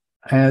doing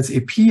as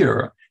a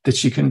peer, that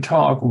she can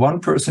talk one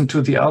person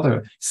to the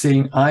other,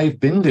 saying, I've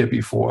been there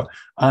before,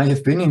 I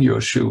have been in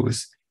your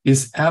shoes,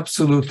 is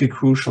absolutely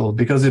crucial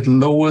because it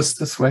lowers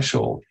the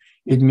threshold.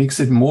 It makes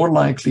it more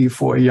likely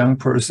for a young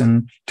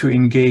person to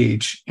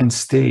engage and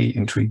stay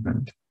in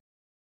treatment.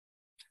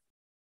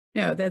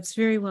 No, that's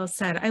very well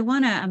said. I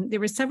want to, there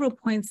were several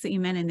points that you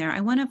meant in there.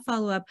 I want to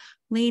follow up,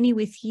 Lainey,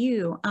 with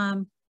you.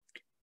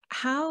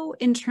 How,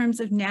 in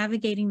terms of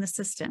navigating the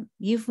system,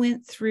 you've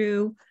went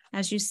through,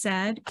 as you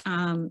said,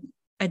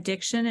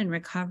 addiction and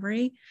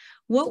recovery.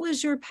 What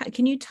was your,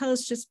 can you tell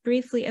us just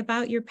briefly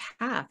about your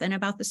path and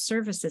about the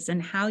services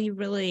and how you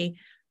really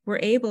were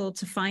able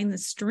to find the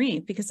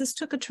strength? Because this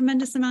took a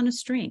tremendous amount of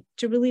strength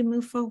to really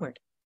move forward.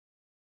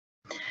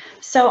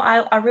 So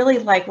I really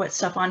like what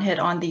Stefan hit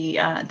on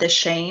the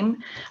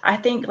shame. I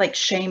think like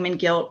shame and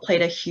guilt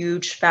played a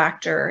huge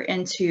factor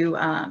into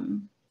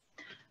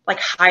like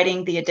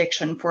hiding the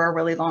addiction for a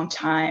really long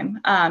time.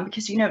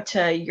 Because, you know,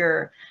 to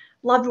your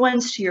loved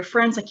ones, to your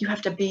friends, like you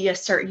have to be a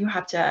certain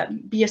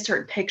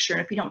picture.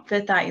 And if you don't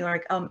fit that, you're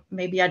like, oh,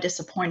 maybe I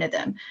disappointed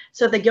them.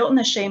 So the guilt and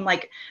the shame,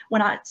 like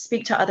when I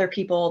speak to other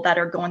people that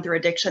are going through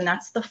addiction,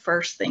 that's the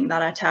first thing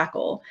that I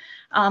tackle.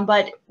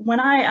 But when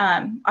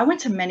I went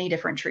to many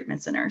different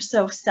treatment centers,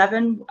 so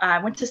I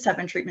went to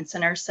 7 treatment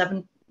centers,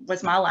 7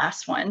 was my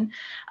last one.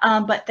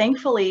 But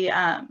thankfully,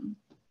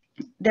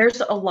 there's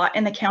a lot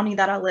in the county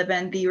that I live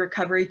in. The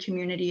recovery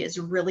community is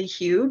really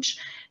huge.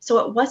 So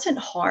it wasn't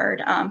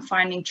hard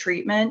finding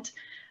treatment.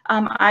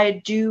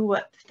 I do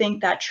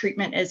think that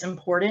treatment is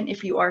important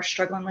if you are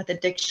struggling with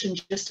addiction,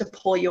 just to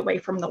pull you away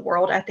from the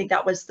world. I think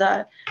that was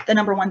the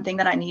number one thing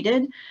that I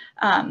needed.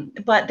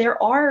 But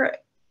there are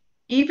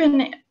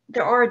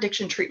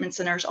addiction treatment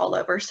centers all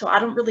over. So I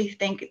don't really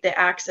think the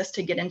access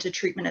to get into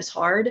treatment is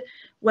hard.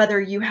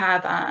 Whether you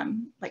have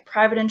like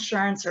private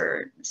insurance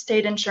or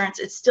state insurance,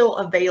 it's still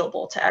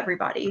available to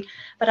everybody.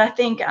 But I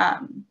think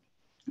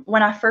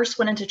when I first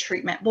went into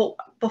treatment, well,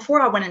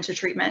 before I went into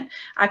treatment,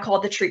 I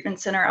called the treatment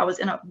center. I was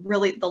in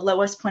the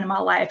lowest point of my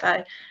life.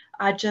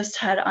 I just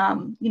had,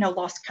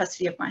 lost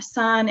custody of my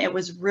son. It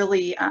was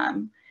really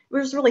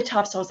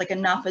tough. So I was like,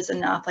 enough is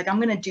enough. Like, I'm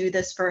going to do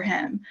this for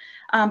him.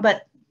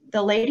 But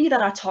the lady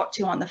that I talked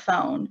to on the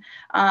phone,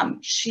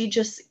 she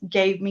just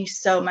gave me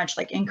so much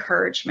like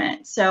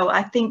encouragement. So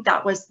I think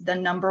that was the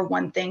number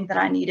one thing that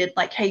I needed.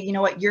 Like, hey, you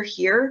know what, you're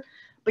here,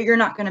 but you're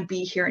not going to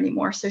be here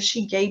anymore. So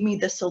she gave me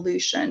the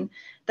solution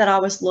that I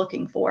was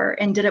looking for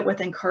and did it with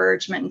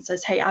encouragement and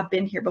says, hey, I've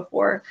been here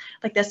before.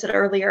 Like I said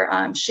earlier,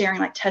 sharing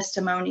like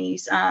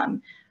testimonies,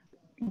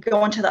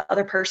 going to the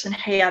other person,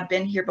 hey, I've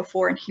been here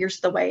before and here's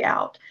the way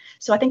out.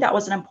 So I think that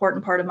was an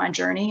important part of my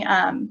journey.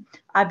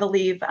 I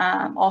believe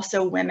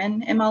also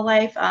women in my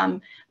life,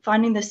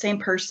 finding the same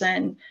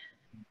person,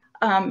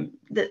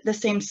 the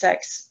same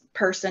sex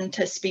person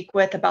to speak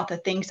with about the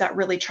things that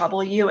really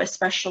trouble you,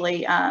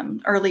 especially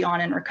early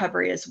on in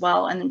recovery as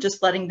well, and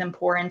just letting them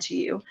pour into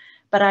you.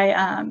 But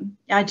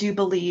I do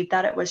believe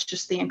that it was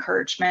just the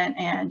encouragement,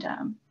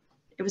 and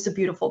it was a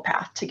beautiful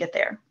path to get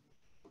there.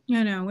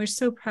 No, we're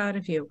so proud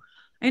of you.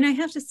 And I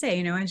have to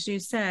say, as you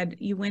said,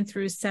 you went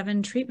through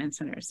 7 treatment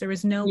centers. There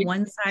was no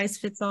one size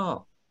fits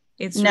all.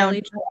 It's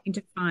really trying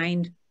to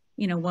find,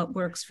 what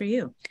works for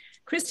you.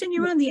 Kristen,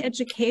 you're on the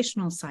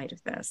educational side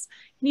of this.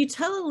 Can you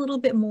tell a little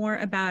bit more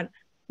about,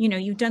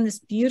 you've done this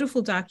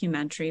beautiful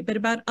documentary, but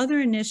about other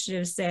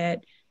initiatives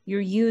that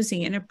you're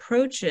using and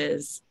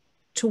approaches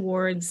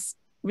towards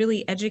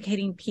really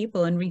educating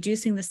people and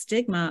reducing the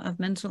stigma of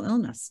mental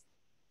illness?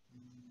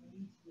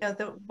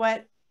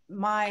 What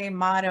my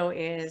motto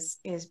is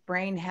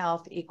brain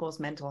health equals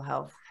mental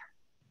health.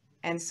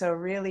 And so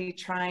really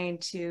trying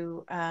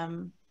to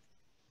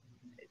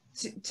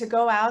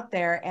go out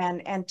there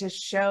and to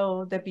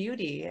show the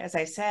beauty, as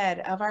I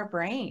said, of our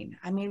brain.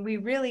 I mean, we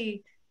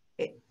really,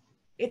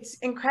 it's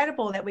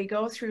incredible that we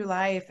go through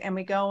life and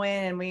we go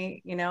in and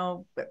we, you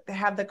know,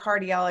 have the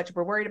cardiologist,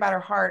 we're worried about our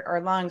heart,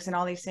 our lungs, and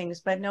all these things,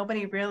 but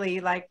nobody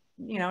really, like,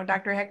 you know,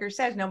 Dr. Hecker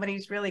says,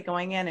 nobody's really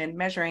going in and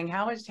measuring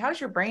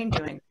how's your brain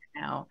doing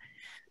now.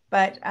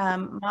 But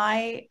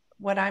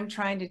what I'm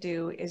trying to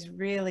do is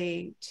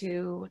really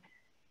to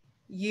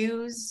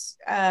use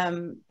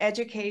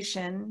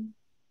education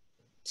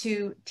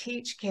to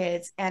teach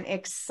kids and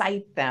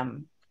excite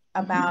them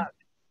about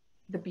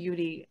the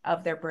beauty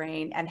of their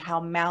brain and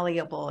how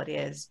malleable it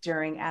is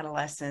during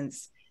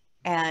adolescence,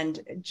 and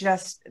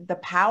just the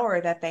power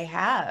that they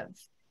have,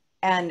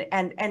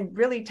 and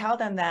really tell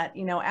them that,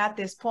 you know, at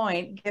this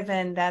point,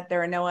 given that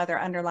there are no other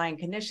underlying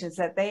conditions,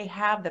 that they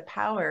have the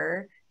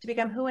power to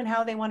become who and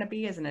how they want to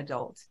be as an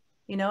adult.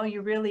 You know,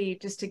 you really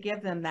just to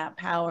give them that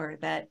power.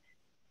 That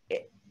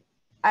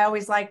I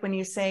always like when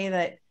you say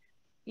that,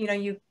 you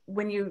know,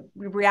 when you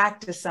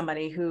react to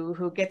somebody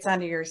who gets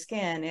under your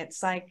skin,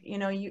 it's like, you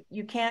know,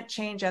 you can't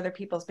change other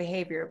people's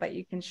behavior, but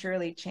you can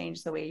surely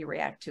change the way you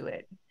react to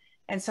it.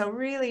 And so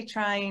really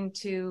trying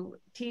to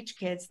teach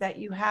kids that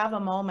you have a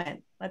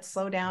moment, let's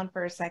slow down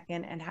for a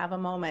second and have a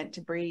moment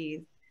to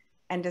breathe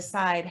and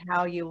decide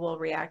how you will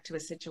react to a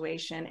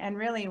situation. And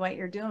really what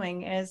you're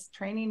doing is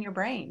training your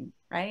brain,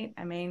 right?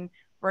 I mean,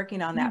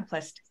 working on that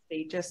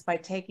plasticity just by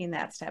taking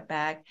that step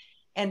back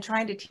and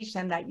trying to teach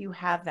them that you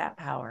have that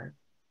power.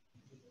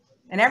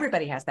 And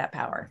everybody has that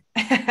power.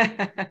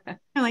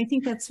 No, I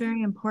think that's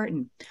very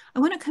important. I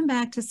want to come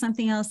back to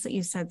something else that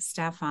you said,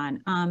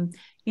 Stefan,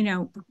 you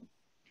know,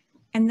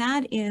 and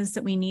that is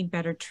that we need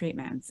better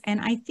treatments. And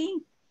I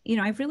think, you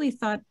know, I've really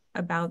thought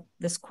about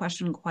this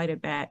question quite a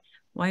bit.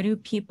 Why do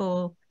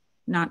people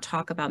not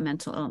talk about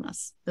mental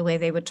illness the way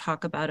they would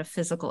talk about a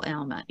physical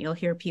ailment? You'll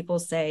hear people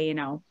say, you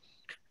know,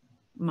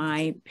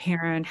 my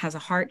parent has a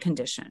heart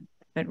condition,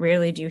 but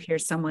rarely do you hear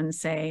someone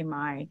say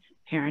my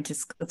parent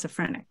is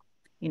schizophrenic.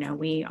 You know,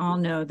 we all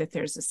know that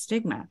there's a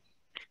stigma.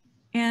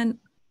 And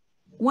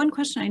one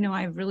question I know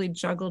I've really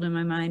juggled in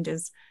my mind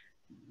is,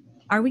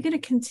 are we going to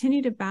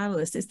continue to battle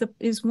this?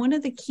 Is one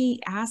of the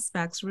key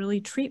aspects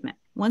really treatment?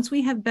 Once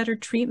we have better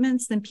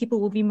treatments, then people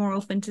will be more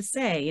open to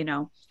say, you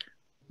know,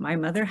 my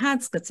mother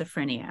had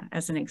schizophrenia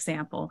as an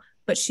example,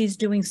 but she's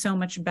doing so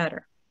much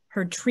better.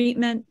 Her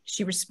treatment,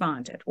 she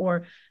responded.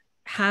 Or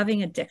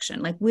having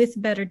addiction, like with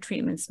better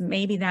treatments,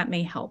 maybe that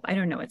may help. I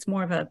don't know. It's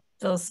more of a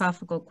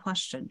philosophical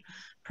question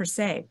per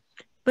se.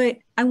 But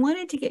I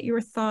wanted to get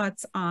your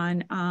thoughts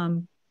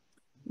on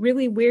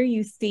really where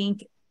you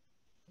think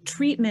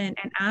treatment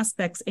and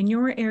aspects in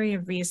your area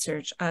of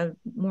research of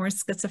more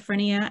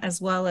schizophrenia,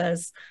 as well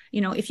as, you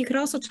know, if you could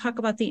also talk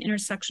about the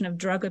intersection of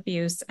drug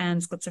abuse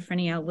and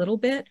schizophrenia a little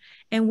bit,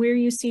 and where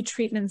you see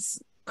treatments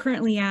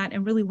currently at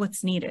and really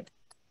what's needed.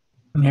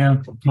 Yeah,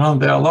 well,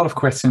 there are a lot of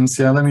questions.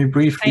 Yeah, let me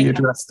briefly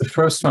address the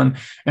first one.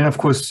 And of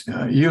course,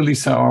 you,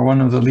 Lisa, are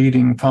one of the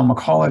leading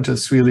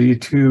pharmacologists really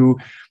to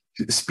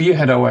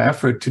spearhead our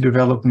effort to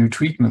develop new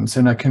treatments.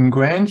 And I can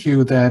grant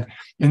you that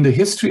in the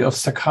history of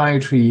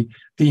psychiatry,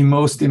 the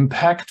most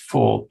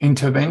impactful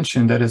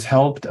intervention that has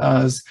helped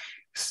us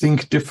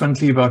think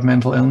differently about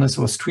mental illness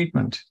was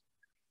treatment.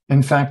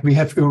 In fact, we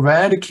have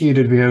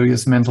eradicated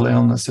various mental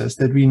illnesses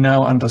that we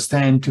now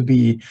understand to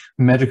be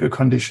medical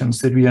conditions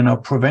that we are now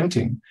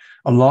preventing.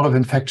 A lot of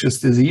infectious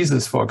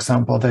diseases, for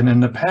example, that in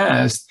the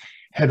past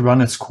had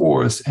run its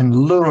course and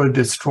literally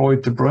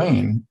destroyed the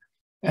brain,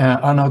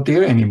 are not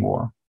there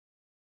anymore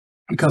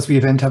because we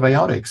have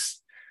antibiotics.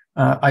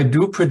 I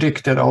do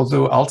predict that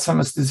although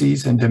Alzheimer's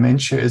disease and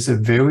dementia is a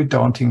very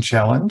daunting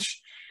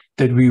challenge,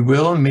 that we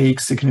will make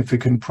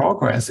significant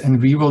progress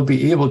and we will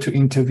be able to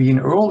intervene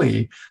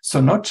early.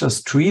 So not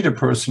just treat a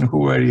person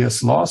who already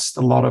has lost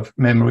a lot of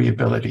memory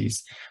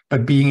abilities,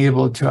 but being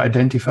able to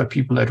identify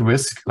people at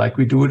risk, like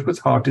we do it with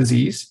heart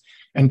disease,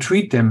 and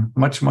treat them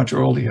much, much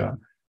earlier.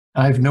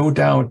 I have no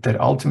doubt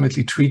that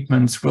ultimately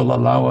treatments will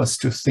allow us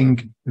to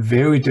think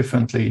very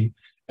differently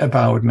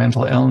about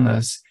mental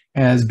illness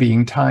as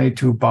being tied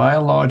to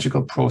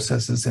biological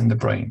processes in the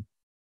brain.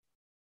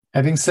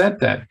 Having said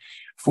that,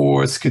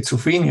 for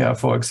schizophrenia,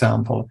 for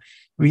example,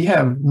 we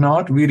have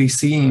not really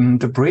seen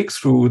the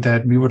breakthrough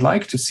that we would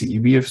like to see.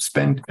 We have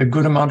spent a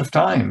good amount of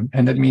time,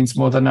 and that means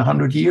more than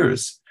 100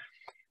 years.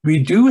 We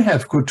do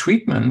have good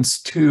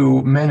treatments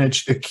to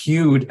manage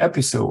acute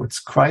episodes,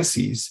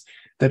 crises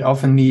that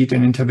often need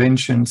an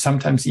intervention,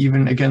 sometimes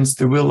even against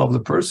the will of the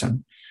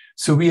person.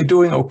 So we are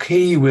doing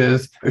okay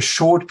with a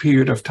short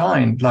period of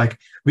time. Like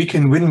we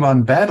can win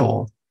one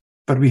battle,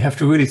 but we have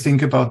to really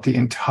think about the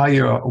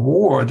entire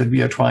war that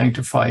we are trying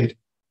to fight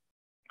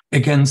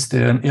against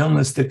an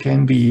illness that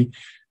can be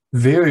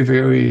very,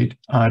 very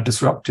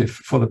disruptive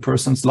for the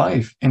person's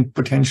life and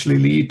potentially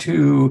lead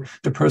to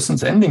the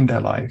person's ending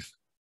their life.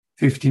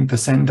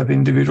 15% of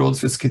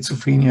individuals with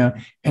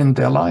schizophrenia end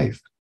their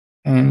life.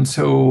 And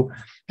so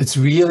it's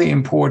really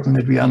important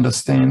that we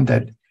understand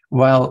that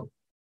while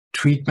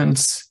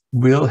treatments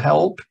will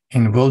help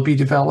and will be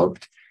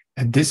developed,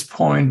 at this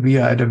point, we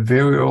are at a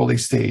very early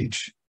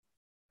stage.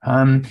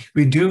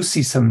 We do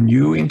see some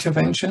new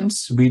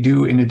interventions. We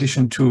do, in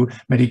addition to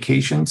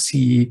medication,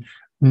 see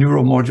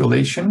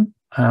neuromodulation,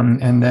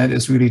 and that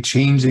is really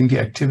changing the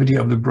activity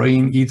of the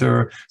brain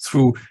either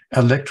through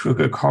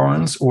electrical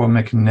currents or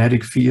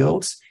magnetic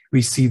fields.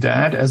 We see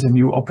that as a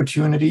new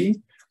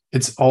opportunity.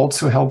 It's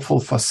also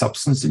helpful for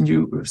substance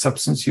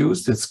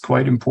use. That's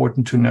quite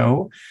important to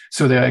know.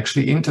 So there are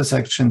actually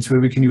intersections where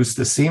we can use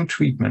the same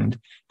treatment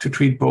to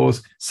treat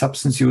both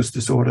substance use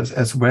disorders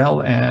as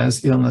well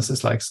as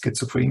illnesses like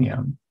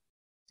schizophrenia.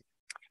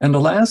 And the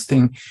last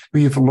thing,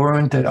 we've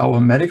learned that our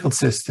medical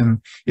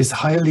system is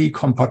highly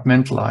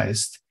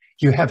compartmentalized.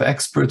 You have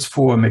experts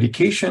for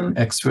medication,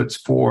 experts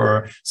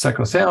for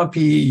psychotherapy,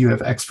 you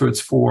have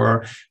experts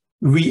for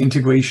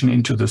reintegration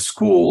into the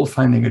school,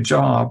 finding a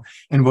job.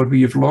 And what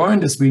we have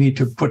learned is we need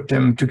to put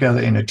them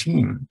together in a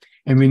team.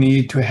 And we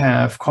need to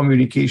have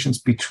communications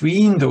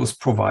between those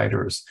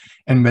providers.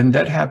 And when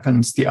that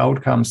happens, the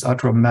outcomes are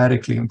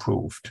dramatically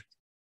improved.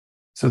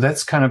 So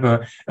that's kind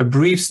of a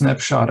brief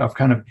snapshot of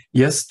kind of,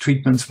 yes,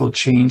 treatments will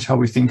change how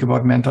we think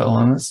about mental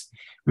illness.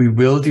 We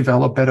will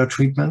develop better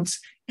treatments,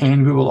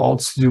 and we will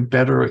also do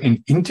better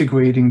in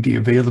integrating the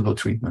available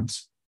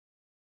treatments.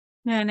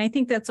 Yeah, and I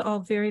think that's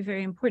all very,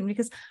 very important,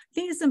 because I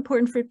think it's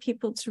important for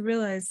people to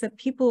realize that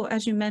people,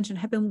 as you mentioned,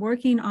 have been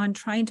working on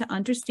trying to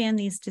understand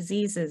these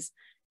diseases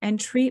and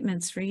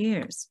treatments for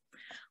years.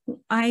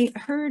 I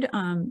heard,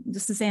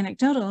 this is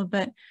anecdotal,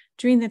 but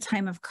during the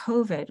time of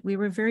COVID, we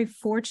were very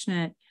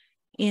fortunate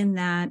in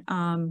that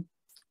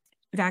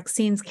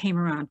vaccines came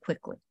around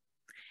quickly.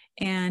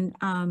 And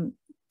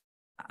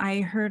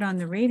I heard on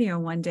the radio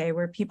one day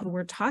where people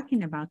were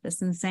talking about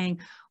this and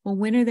saying, well,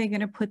 when are they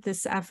going to put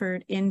this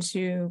effort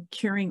into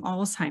curing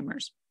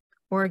Alzheimer's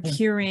or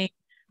curing,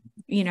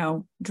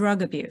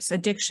 drug abuse,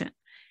 addiction?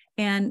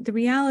 And the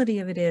reality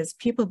of it is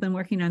people have been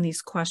working on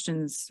these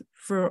questions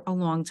for a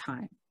long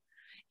time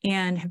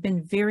and have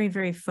been very,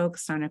 very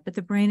focused on it. But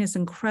the brain is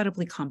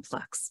incredibly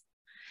complex.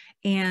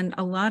 And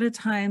a lot of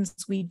times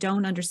we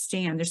don't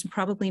understand. There's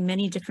probably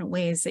many different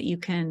ways that you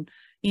can,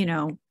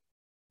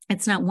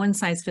 it's not one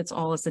size fits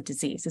all as a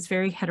disease. It's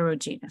very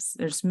heterogeneous.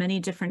 There's many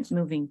different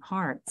moving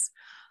parts.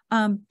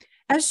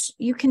 As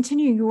you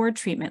continue your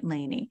treatment,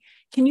 Lainey,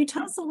 can you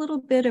tell us a little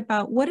bit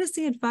about what is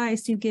the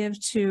advice you give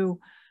to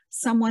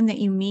someone that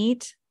you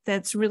meet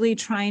that's really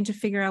trying to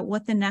figure out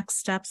what the next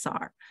steps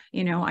are?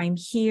 I'm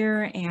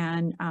here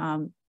and,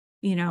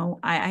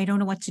 I don't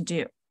know what to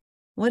do.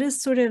 What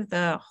is sort of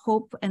the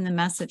hope and the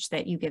message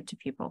that you give to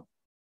people?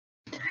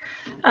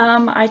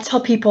 I tell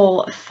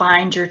people,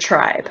 find your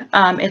tribe.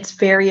 It's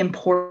very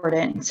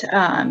important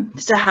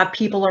to have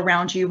people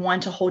around you, one,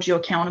 to hold you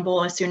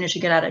accountable as soon as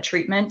you get out of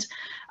treatment.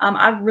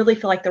 I really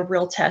feel like the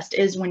real test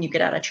is when you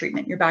get out of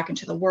treatment. You're back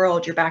into the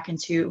world, you're back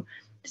into,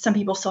 some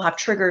people still have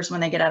triggers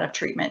when they get out of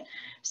treatment.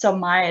 So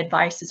my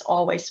advice is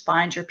always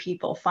find your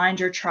people, find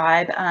your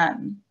tribe.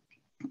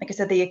 Like I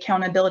said, the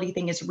accountability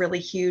thing is really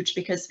huge,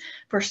 because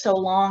for so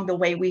long, the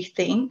way we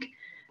think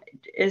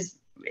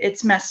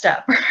it's messed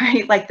up,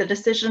 right? Like the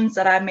decisions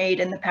that I made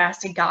in the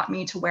past, it got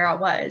me to where I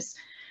was.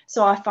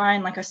 So I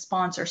find like a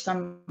sponsor,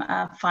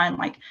 find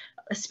like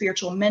a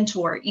spiritual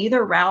mentor,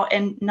 either route,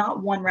 and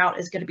not one route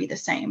is going to be the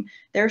same.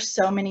 There's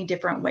so many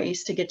different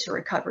ways to get to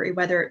recovery,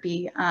 whether it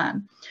be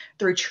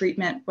through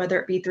treatment, whether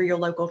it be through your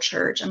local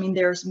church. I mean,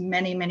 there's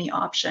many, many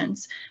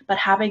options, but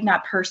having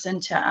that person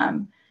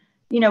to,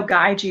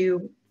 guide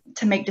you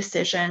to make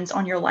decisions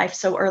on your life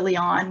so early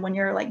on, when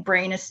your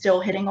brain is still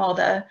hitting all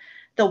the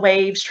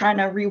waves, trying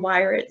to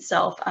rewire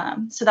itself.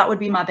 So that would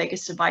be my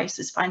biggest advice,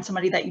 is find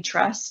somebody that you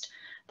trust,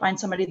 find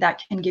somebody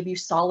that can give you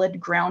solid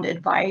ground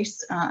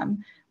advice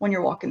when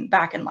you're walking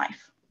back in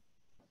life.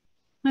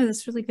 Oh,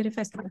 that's really good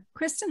advice.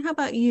 Kristen, how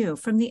about you?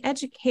 From the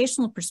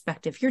educational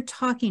perspective, you're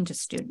talking to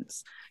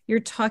students, you're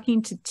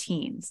talking to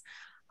teens.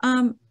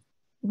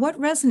 What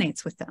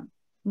resonates with them?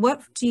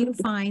 What do you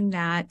find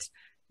that,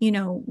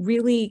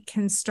 really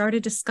can start a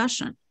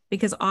discussion?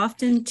 Because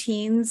often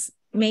teens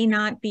may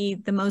not be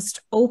the most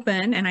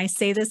open, and I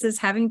say this as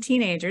having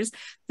teenagers,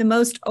 the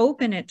most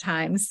open at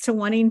times to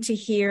wanting to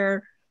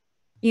hear,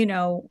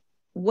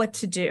 what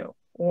to do,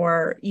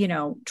 or,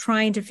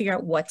 trying to figure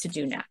out what to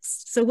do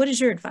next. So what is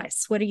your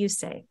advice? What do you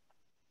say?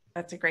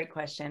 That's a great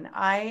question.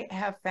 I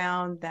have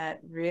found that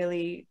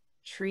really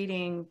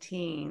treating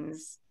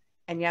teens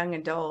and young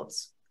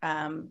adults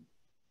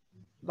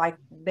like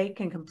they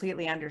can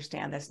completely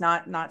understand this,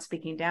 not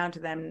speaking down to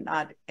them,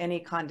 not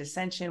any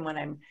condescension when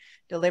I'm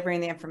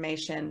delivering the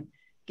information,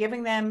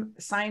 giving them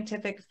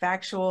scientific,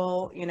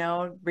 factual,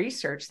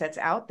 research that's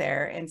out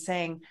there, and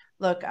saying,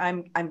 look,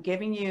 I'm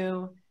giving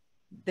you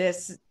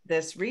this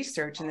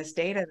research and this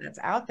data that's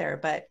out there,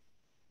 but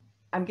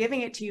I'm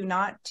giving it to you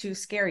not to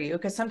scare you,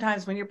 because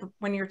sometimes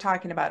when you're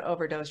talking about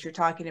overdose, you're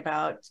talking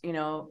about,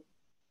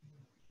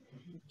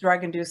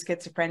 drug-induced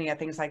schizophrenia,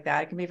 things like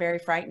that. It can be very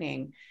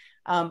frightening.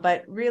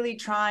 But really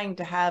trying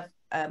to have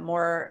a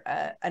more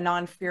a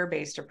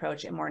non-fear-based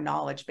approach, a more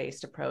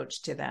knowledge-based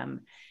approach to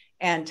them,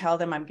 and tell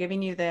them, I'm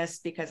giving you this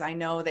because I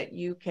know that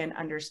you can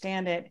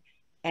understand it,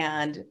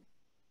 and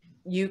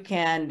you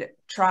can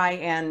try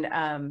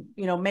and,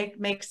 you know,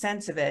 make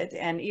sense of it.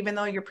 And even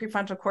though your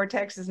prefrontal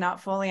cortex is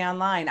not fully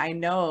online, I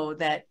know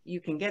that you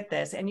can get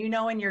this. And you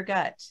know in your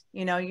gut,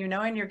 you know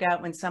in your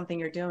gut when something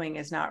you're doing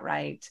is not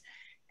right.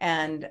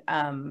 And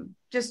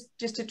just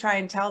to try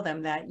and tell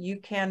them that you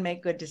can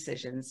make good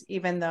decisions,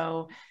 even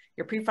though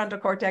your prefrontal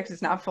cortex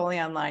is not fully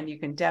online, you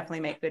can definitely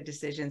make good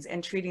decisions,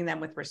 and treating them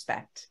with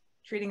respect,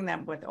 treating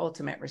them with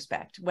ultimate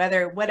respect,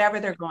 whatever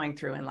they're going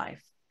through in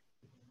life.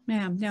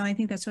 Yeah, no, I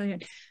think that's really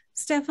good.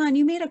 Stefan,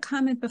 you made a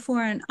comment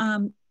before,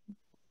 and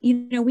you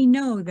know, we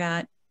know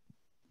that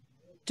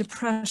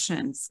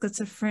depression,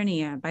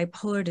 schizophrenia,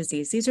 bipolar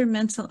disease, these are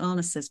mental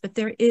illnesses, but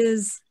they're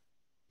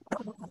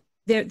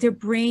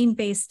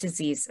brain-based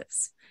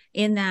diseases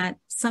in that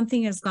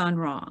something has gone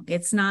wrong.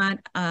 It's not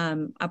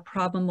a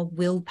problem of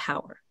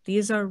willpower.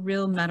 These are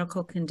real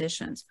medical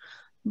conditions,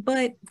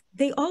 but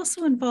they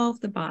also involve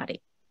the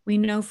body. We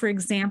know, for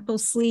example,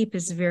 sleep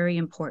is very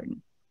important.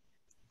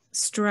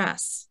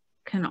 Stress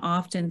can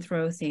often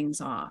throw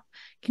things off.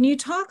 Can you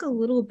talk a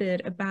little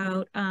bit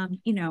about,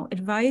 you know,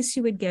 advice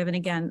you would give? And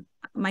again,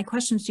 my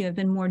questions to you have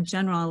been more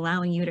general,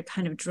 allowing you to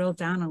kind of drill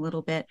down a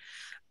little bit,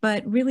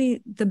 but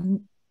really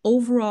the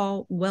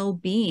overall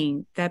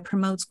well-being that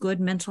promotes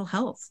good mental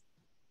health.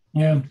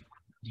 Yeah.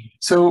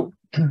 So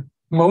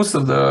most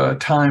of the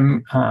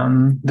time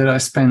that I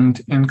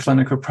spend in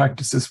clinical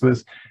practices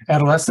with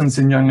adolescents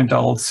and young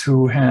adults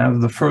who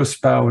have the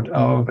first bout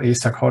of a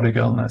psychotic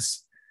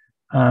illness.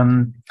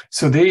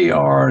 So they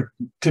are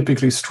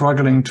typically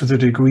struggling to the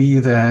degree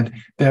that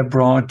they're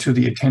brought to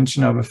the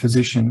attention of a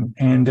physician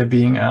and they're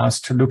being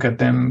asked to look at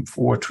them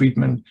for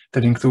treatment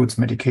that includes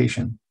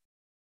medication.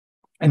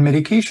 And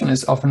medication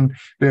is often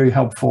very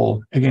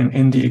helpful, again,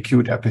 in the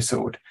acute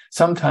episode.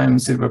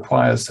 Sometimes it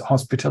requires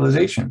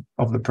hospitalization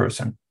of the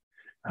person.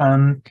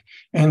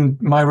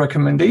 And my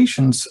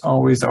recommendations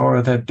always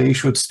are that they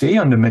should stay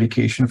on the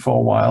medication for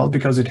a while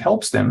because it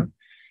helps them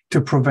to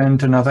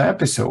prevent another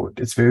episode.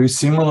 It's very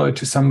similar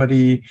to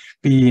somebody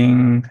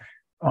being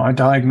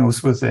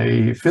diagnosed with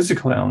a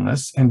physical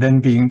illness and then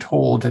being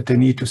told that they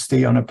need to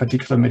stay on a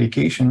particular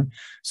medication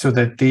so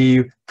that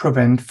they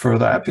prevent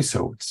further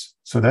episodes.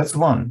 So that's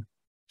one.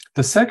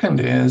 The second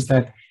is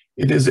that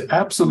it is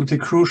absolutely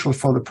crucial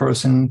for the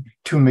person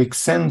to make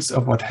sense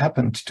of what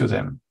happened to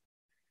them.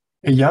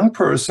 A young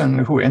person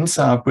who ends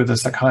up with a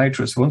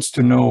psychiatrist wants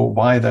to know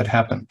why that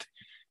happened.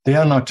 They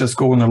are not just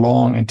going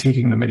along and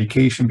taking the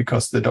medication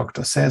because the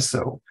doctor says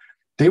so.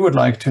 They would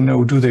like to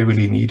know, do they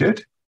really need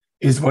it?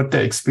 Is what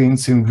they're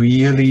experiencing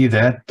really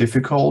that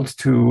difficult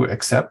to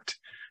accept?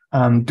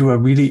 Do I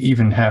really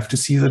even have to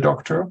see the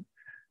doctor?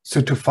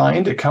 So to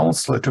find a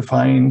counselor, to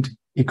find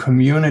a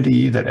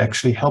community that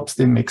actually helps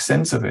them make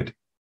sense of it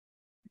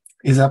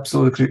is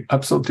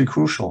absolutely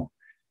crucial.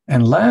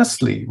 And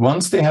lastly,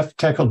 once they have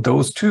tackled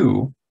those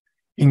two,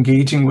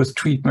 engaging with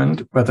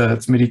treatment, whether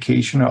it's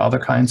medication or other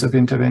kinds of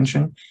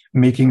intervention,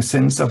 making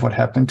sense of what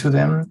happened to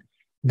them,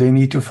 they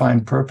need to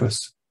find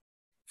purpose.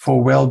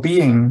 For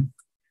well-being,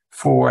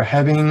 for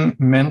having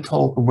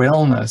mental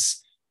wellness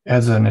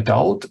as an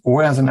adult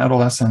or as an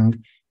adolescent,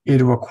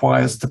 it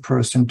requires the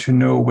person to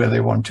know where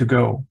they want to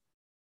go.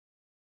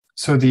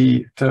 So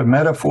the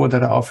metaphor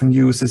that I often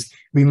use is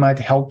we might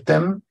help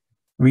them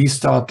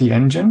restart the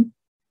engine,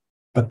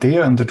 but they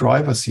are in the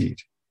driver's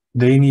seat.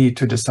 They need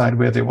to decide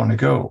where they want to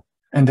go.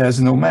 And there's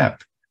no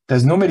map.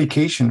 There's no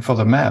medication for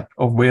the map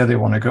of where they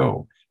want to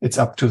go. It's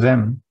up to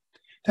them.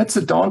 That's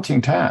a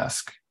daunting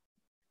task.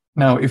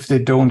 Now, if they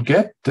don't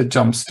get the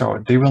jump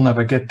start, they will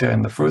never get there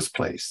in the first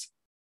place.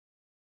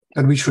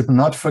 But we should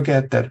not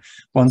forget that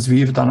once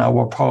we've done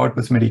our part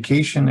with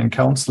medication and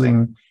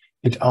counseling,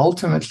 it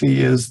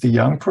ultimately is the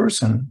young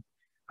person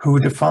who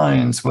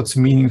defines what's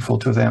meaningful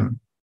to them.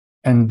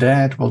 And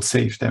that will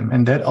save them.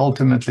 And that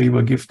ultimately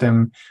will give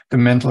them the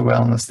mental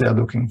wellness they're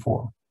looking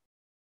for.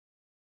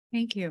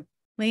 Thank you.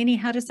 Lainey,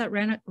 how does that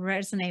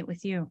resonate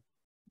with you?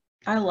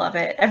 I love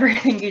it.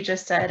 Everything you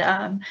just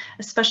said,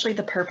 especially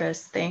the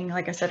purpose thing.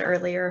 Like I said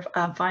earlier,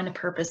 find a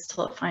purpose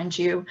till it finds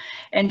you.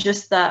 And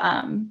just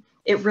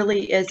it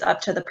really is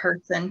up to the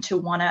person to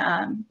want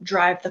to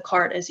drive the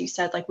cart, as you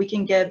said. Like you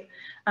can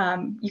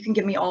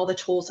give me all the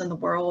tools in the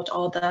world,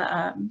 all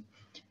the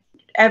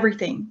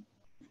everything.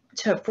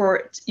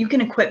 You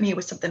can equip me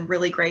with something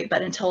really great,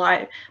 but until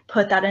I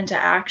put that into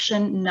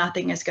action,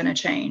 nothing is going to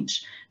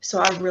change. So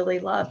I really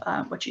love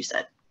what you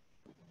said.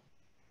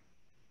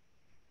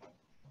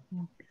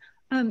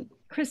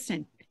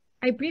 Kristen,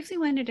 I briefly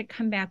wanted to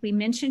come back. We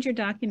mentioned your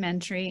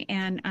documentary,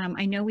 and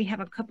I know we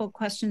have a couple of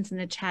questions in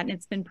the chat, and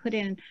it's been put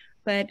in,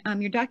 but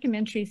your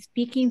documentary,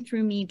 Speaking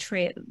Through Me,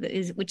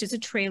 which is a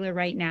trailer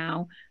right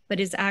now, but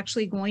is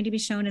actually going to be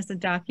shown as a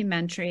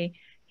documentary.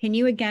 Can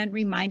you again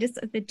remind us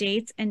of the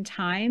dates and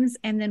times?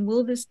 And then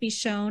will this be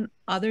shown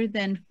other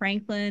than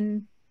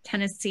Franklin,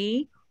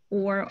 Tennessee?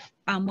 Or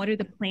what are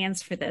the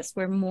plans for this,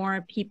 where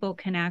more people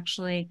can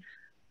actually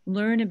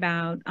learn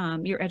about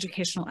your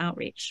educational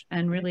outreach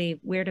and really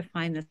where to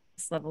find this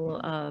level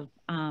of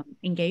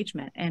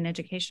engagement and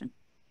education?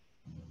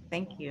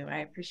 Thank you. I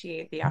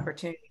appreciate the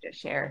opportunity to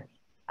share.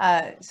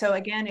 So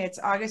again, it's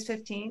August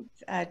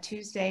 15th,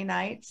 Tuesday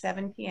night,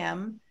 7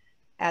 p.m.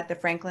 at the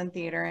Franklin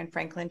Theater in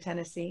Franklin,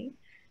 Tennessee.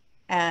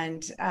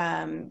 And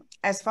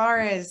as far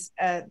as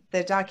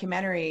the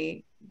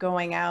documentary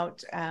going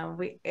out,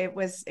 it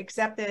was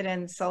accepted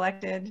and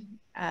selected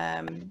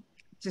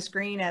to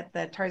screen at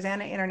the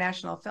Tarzana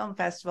International Film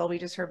Festival. We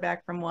just heard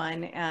back from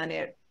one, and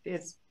it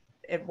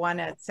won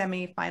a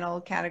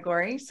semi-final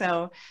category,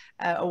 so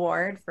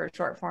award for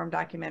short form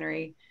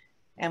documentary.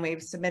 And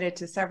we've submitted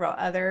to several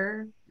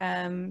other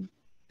film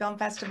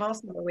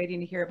festivals, so we're waiting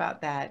to hear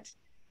about that.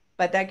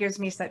 But that gives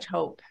me such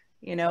hope,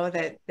 you know,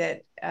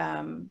 that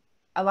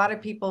a lot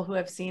of people who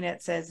have seen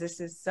it says this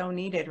is so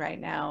needed right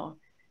now,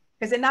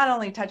 because it not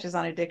only touches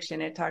on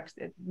addiction, it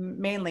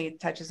mainly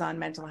touches on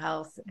mental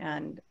health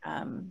and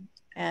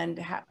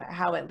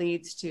how it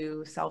leads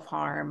to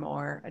self-harm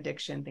or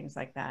addiction, things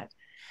like that.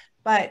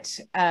 But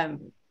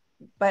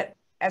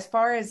as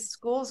far as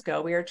schools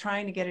go, we are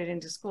trying to get it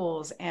into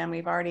schools, and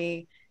we've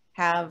already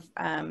have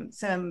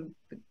some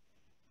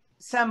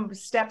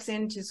steps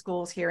into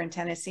schools here in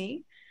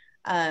Tennessee.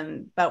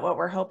 But what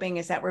we're hoping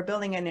is that we're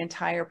building an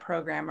entire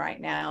program right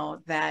now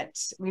that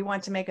we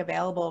want to make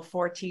available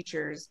for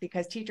teachers,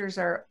 because teachers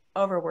are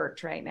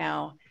overworked right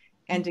now,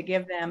 and to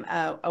give them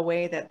a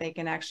way that they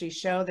can actually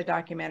show the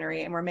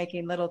documentary. And we're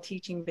making little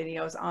teaching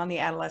videos on the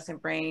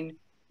adolescent brain,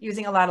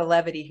 using a lot of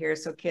levity here,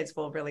 so kids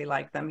will really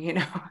like them, you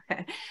know,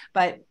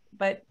 but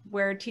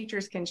where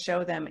teachers can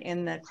show them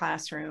in the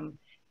classroom,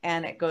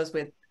 and it goes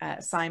with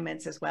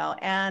assignments as well,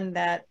 and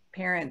that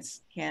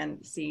parents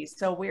can see.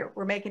 So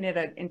we're making it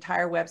an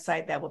entire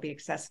website that will be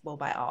accessible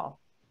by all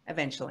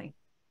eventually.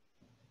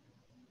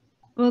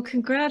 Well,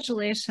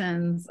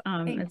 congratulations.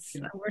 We're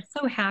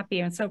so happy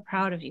and so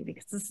proud of you,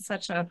 because this is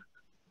such a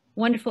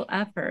wonderful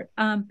effort.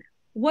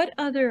 What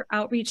other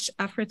outreach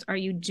efforts are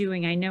you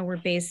doing? I know we're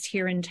based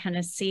here in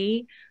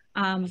Tennessee,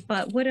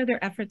 but what other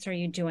efforts are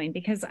you doing?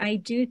 Because I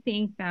do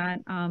think that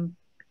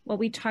what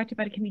we talked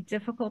about, it can be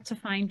difficult to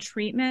find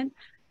treatment,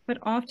 but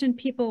often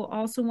people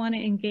also want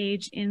to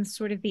engage in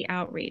sort of the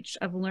outreach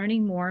of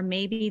learning more.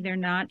 Maybe they're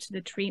not to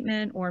the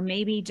treatment, or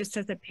maybe just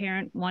as a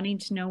parent wanting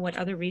to know what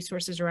other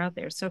resources are out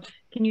there. So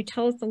can you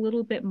tell us a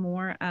little bit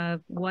more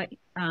of what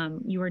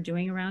you are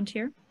doing around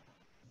here?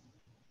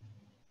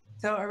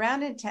 So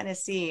around in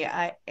Tennessee,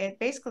 it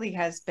basically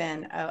has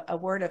been a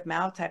word of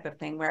mouth type of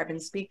thing, where I've been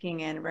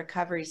speaking in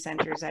recovery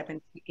centers. I've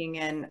been speaking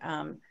in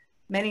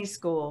many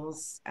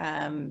schools,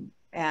 and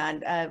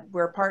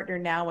we're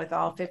partnered now with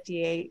all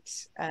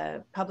 58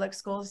 public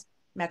schools,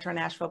 Metro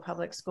Nashville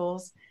public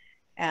schools,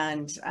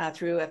 and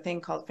through a thing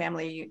called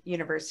Family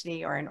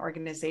University, or an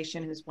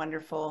organization who's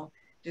wonderful,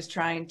 just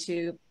trying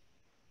to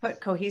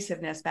put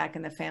cohesiveness back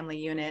in the family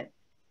unit.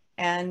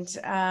 And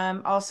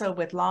also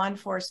with law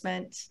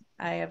enforcement,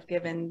 I have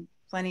given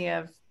plenty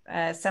of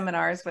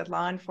seminars with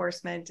law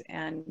enforcement,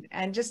 and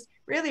just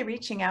really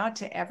reaching out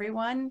to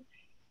everyone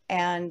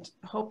and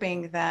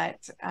hoping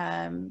that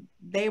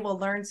they will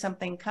learn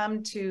something,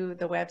 come to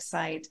the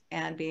website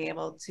and be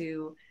able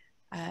to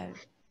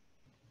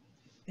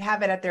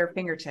have it at their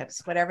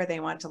fingertips, whatever they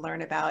want to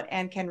learn about,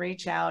 and can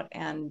reach out.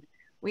 And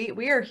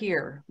we are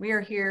here,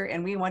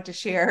 and we want to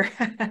share.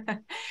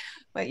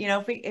 But you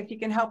know, if you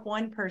can help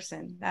one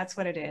person, that's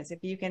what it is. If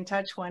you can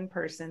touch one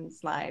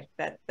person's life,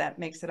 that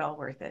makes it all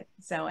worth it.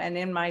 So, and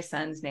in my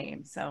son's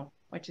name, so,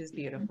 which is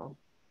beautiful.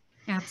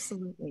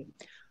 Absolutely.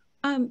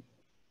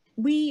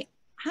 We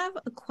have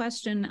a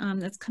question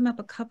that's come up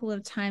a couple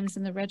of times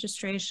in the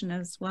registration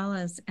as well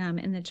as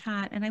in the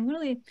chat, and I'm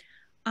really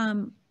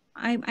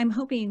I'm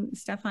hoping,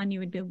 Stefan, you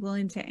would be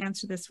willing to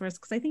answer this for us,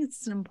 because I think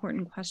it's an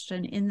important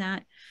question, in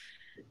that,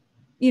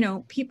 you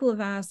know, people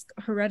have asked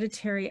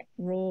hereditary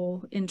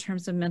role in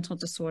terms of mental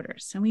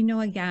disorders. And we know,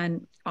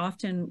 again,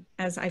 often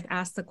as I've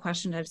asked the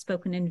question, I've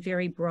spoken in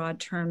very broad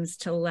terms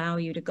to allow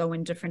you to go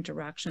in different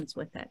directions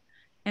with it.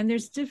 And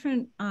there's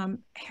different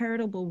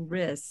heritable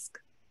risk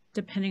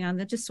depending on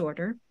the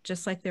disorder,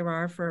 just like there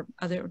are for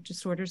other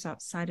disorders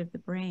outside of the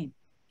brain.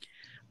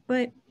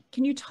 But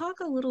can you talk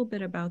a little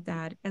bit about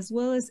that, as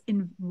well as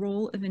in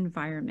role of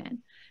environment?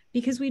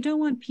 Because we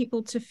don't want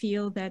people to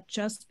feel that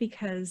just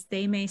because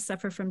they may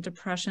suffer from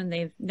depression,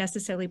 they've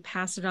necessarily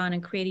passed it on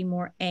and creating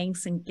more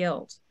angst and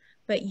guilt,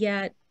 but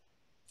yet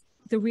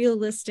the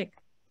realistic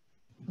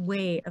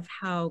way of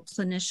how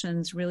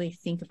clinicians really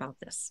think about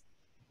this.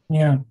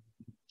 Yeah.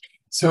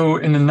 So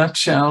in a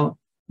nutshell,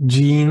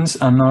 genes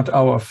are not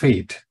our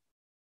fate.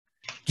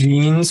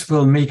 Genes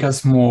will make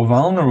us more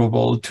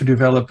vulnerable to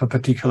develop a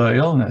particular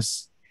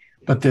illness,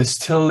 but there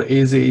still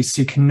is a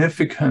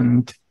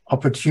significant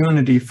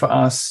opportunity for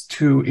us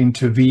to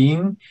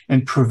intervene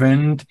and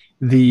prevent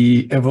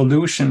the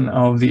evolution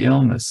of the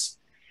illness,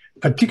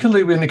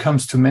 particularly when it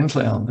comes to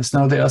mental illness.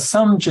 Now, there are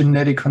some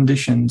genetic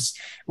conditions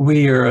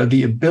where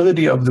the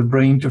ability of the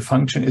brain to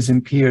function is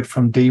impaired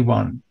from day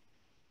one.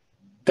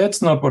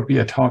 That's not what we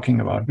are talking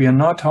about. We are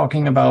not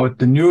talking about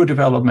the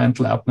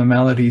neurodevelopmental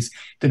abnormalities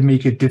that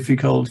make it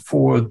difficult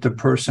for the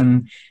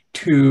person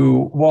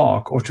to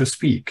walk or to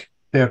speak.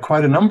 There are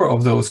quite a number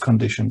of those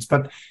conditions,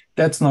 but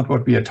that's not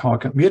what we are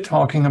talking. We are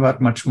talking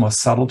about much more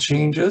subtle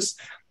changes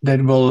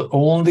that will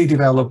only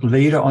develop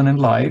later on in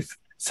life,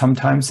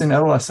 sometimes in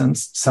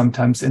adolescence,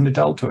 sometimes in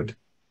adulthood.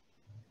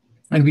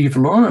 And we've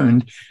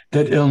learned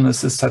that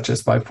illnesses such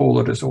as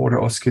bipolar disorder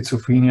or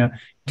schizophrenia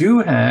do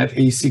have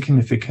a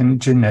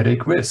significant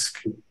genetic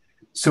risk.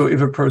 So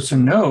if a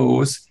person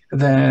knows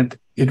that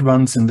it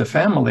runs in the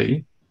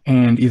family,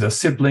 and either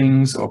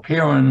siblings or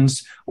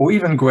parents or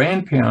even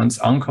grandparents,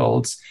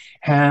 uncles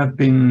have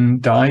been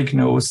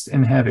diagnosed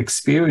and have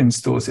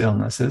experienced those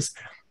illnesses,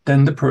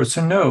 then the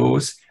person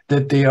knows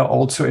that they are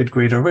also at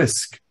greater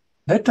risk.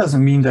 That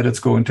doesn't mean that it's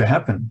going to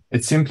happen.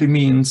 It simply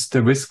means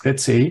the risk,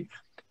 let's say,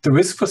 the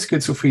risk for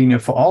schizophrenia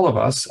for all of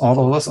us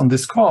on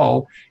this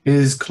call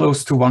is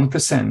close to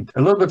 1%,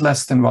 a little bit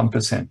less than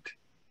 1%.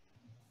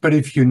 But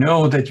if you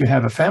know that you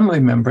have a family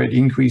member, it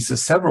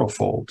increases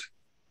several-fold.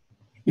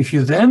 If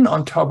you then,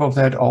 on top of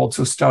that,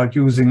 also start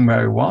using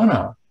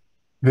marijuana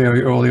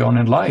very early on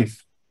in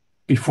life,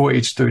 before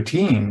age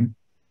 13,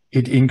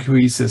 it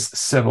increases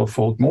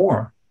several-fold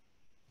more.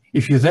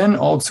 If you then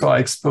also are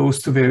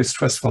exposed to very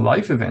stressful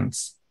life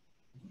events,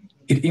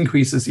 it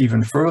increases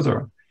even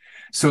further.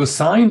 So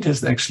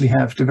scientists actually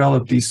have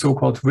developed these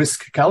so-called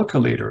risk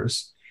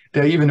calculators.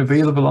 They're even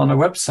available on a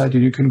website,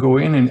 and you can go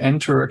in and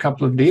enter a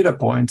couple of data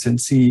points and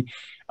see,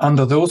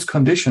 under those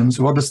conditions,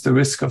 what is the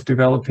risk of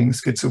developing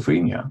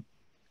schizophrenia?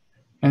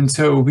 And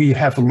so we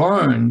have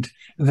learned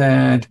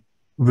that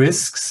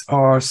risks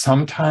are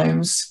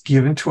sometimes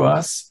given to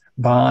us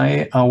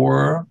by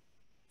our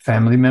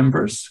family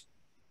members,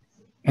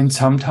 and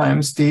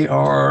sometimes they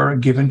are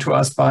given to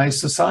us by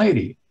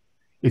society.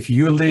 If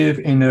you live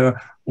in a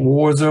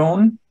war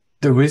zone,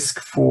 the risk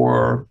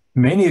for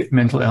many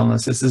mental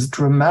illnesses is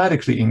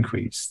dramatically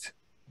increased.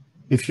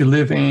 If you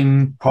live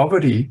in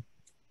poverty,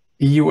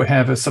 you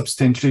have a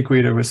substantially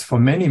greater risk for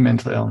many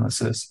mental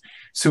illnesses.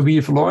 So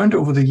we've learned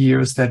over the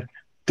years that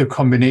the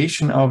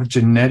combination of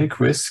genetic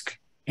risk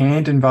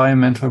and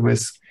environmental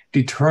risk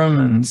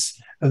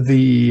determines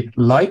the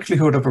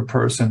likelihood of a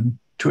person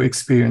to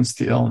experience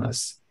the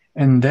illness.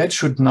 And that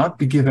should not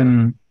be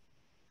given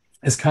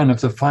as kind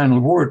of the final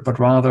word, but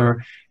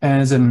rather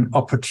as an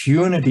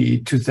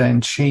opportunity to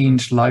then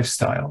change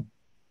lifestyle.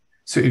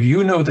 So if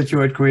you know that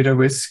you're at greater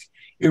risk,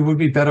 it would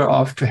be better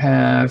off to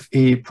have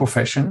a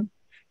profession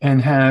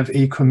and have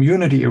a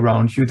community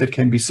around you that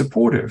can be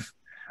supportive,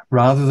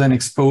 rather than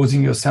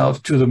exposing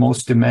yourself to the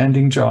most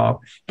demanding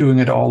job, doing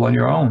it all on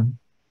your own.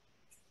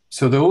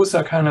 So those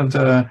are kind of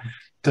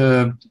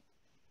the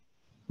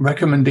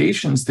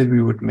recommendations that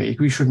we would make.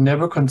 We should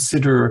never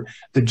consider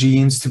the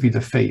genes to be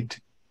the fate.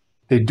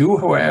 They do,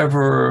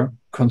 however,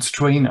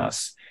 constrain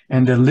us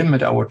and they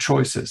limit our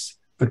choices,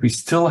 but we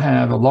still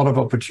have a lot of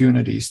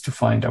opportunities to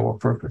find our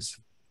purpose.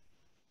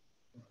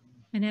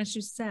 And as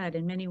you said,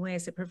 in many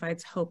ways, it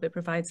provides hope. It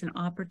provides an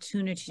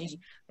opportunity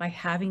by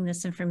having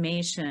this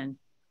information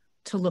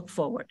to look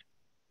forward.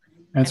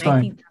 That's right.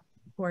 I think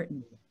that's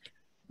important.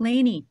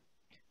 Lainey,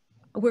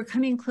 we're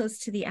coming close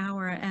to the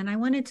hour, and I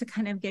wanted to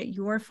kind of get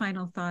your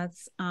final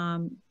thoughts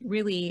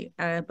really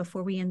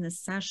before we end this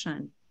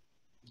session.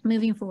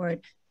 Moving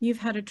forward, you've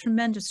had a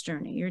tremendous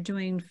journey. You're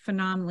doing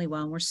phenomenally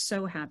well, and we're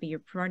so happy you're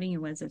providing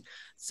your wisdom.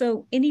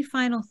 So any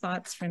final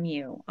thoughts from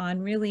you on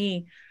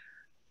really,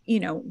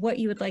 what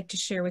you would like to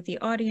share with the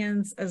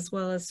audience, as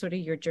well as sort of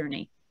your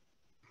journey?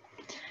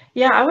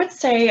 Yeah, I would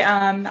say,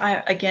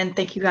 again,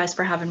 thank you guys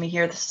for having me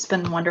here. This has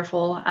been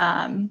wonderful.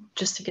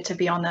 Just to get to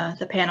be on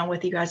the panel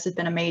with you guys has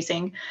been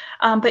amazing.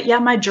 But yeah,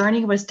 my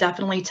journey was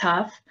definitely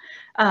tough.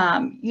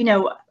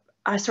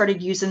 I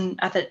started using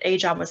at the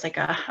age I was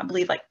I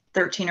believe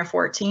 13 or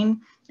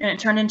 14, and it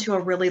turned into a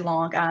really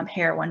long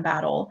heroin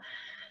battle,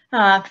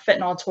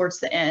 fentanyl towards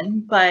the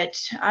end. But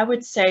I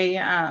would say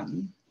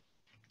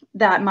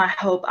that my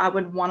hope, I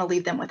would want to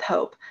leave them with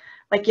hope.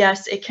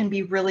 Yes, it can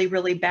be really,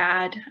 really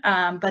bad,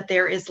 but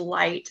there is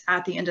light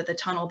at the end of the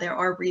tunnel. There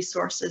are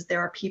resources.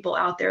 There are people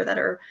out there that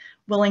are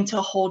willing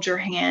to hold your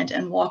hand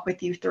and walk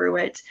with you through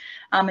it.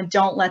 And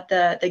don't let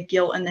the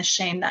guilt and the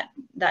shame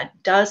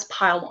that does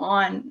pile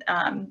on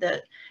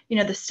the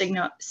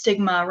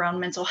stigma around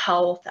mental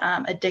health,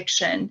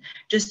 addiction.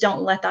 Just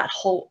don't let that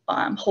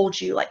hold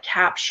you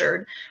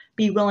captured.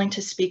 Be willing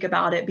to speak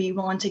about it, be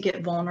willing to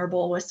get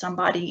vulnerable with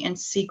somebody and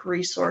seek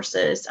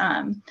resources,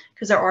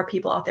 because there are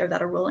people out there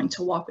that are willing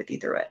to walk with you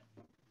through it.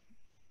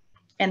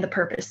 And the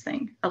purpose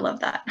thing, I love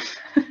that.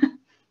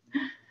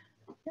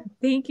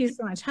 Thank you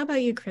so much. How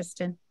about you,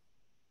 Kristen?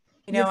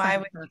 I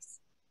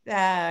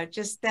would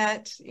just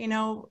that,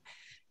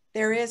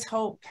 there is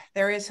hope.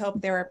 There is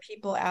hope. There are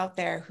people out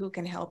there who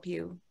can help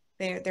you.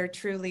 There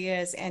truly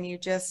is. And you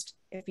just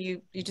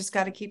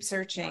got to keep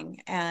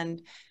searching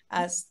and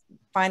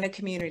find a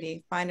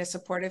community, find a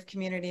supportive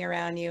community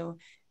around you,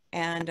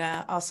 and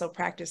also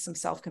practice some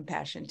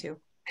self-compassion too.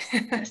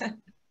 As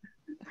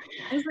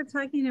we're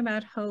talking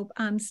about hope,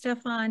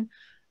 Stefan,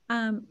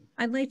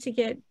 I'd like to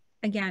get,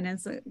 again,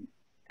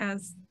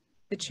 as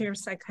the chair of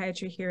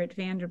psychiatry here at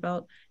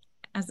Vanderbilt,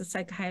 as a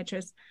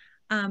psychiatrist,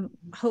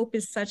 hope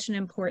is such an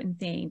important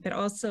thing, but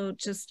also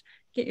just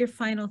get your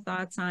final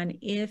thoughts on,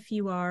 if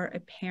you are a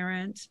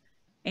parent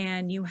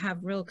and you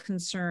have real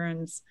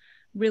concerns,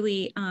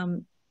 really,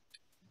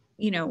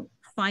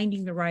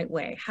 finding the right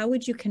way. How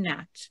would you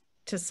connect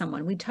to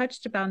someone? We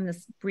touched upon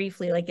this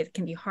briefly, like it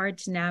can be hard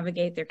to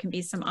navigate. There can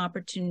be some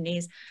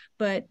opportunities,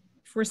 but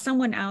for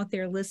someone out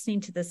there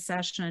listening to this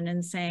session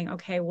and saying,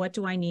 okay, what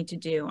do I need to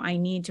do? I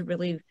need to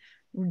really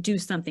do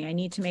something. I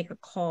need to make a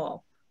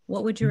call.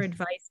 What would your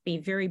advice be,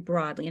 very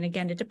broadly? And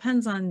again, it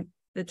depends on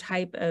the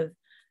type of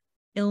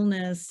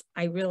illness.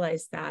 I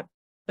realize that,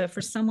 but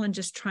for someone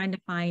just trying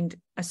to find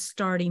a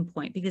starting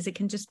point, because it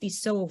can just be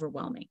so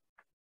overwhelming.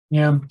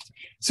 Yeah.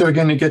 So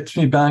again, it gets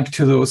me back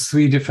to those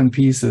three different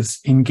pieces: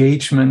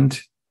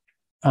 engagement,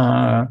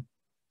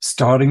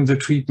 starting the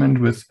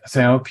treatment with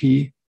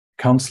therapy,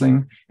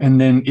 counseling, and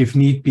then if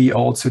need be,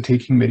 also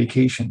taking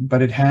medication.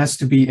 But it has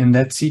to be in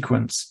that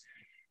sequence.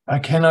 I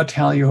cannot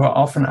tell you how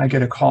often I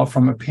get a call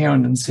from a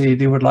parent and say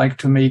they would like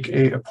to make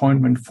an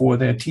appointment for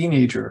their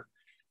teenager.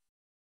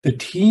 The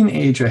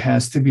teenager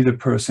has to be the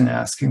person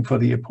asking for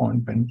the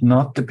appointment,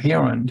 not the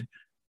parent.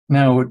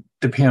 Now,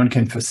 the parent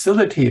can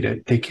facilitate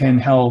it. They can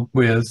help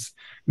with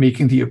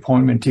making the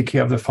appointment, take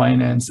care of the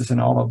finances and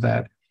all of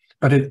that.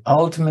 But it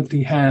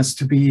ultimately has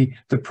to be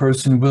the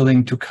person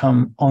willing to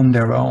come on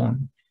their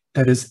own.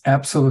 That is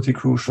absolutely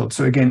crucial.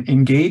 So again,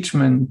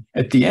 engagement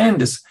at the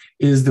end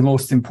is the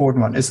most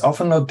important one. It's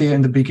often not there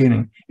in the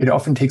beginning. It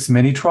often takes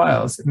many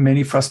trials,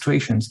 many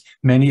frustrations,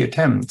 many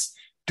attempts.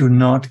 Do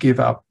not give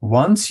up.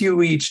 Once you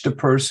reach the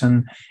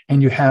person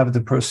and you have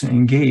the person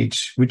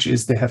engaged, which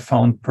is they have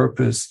found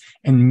purpose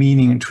and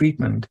meaning in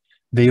treatment,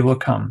 they will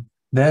come.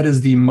 That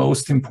is the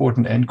most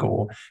important end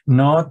goal,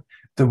 not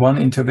the one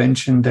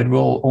intervention that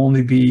will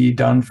only be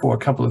done for a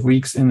couple of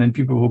weeks and then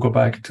people will go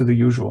back to the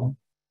usual.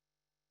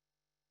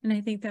 And I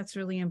think that's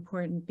really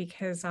important,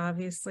 because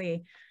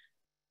obviously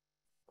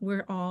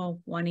we're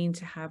all wanting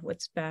to have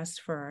what's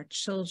best for our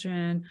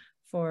children,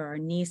 for our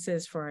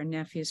nieces, for our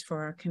nephews,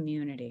 for our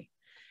community.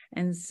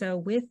 And so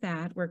with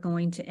that, we're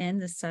going to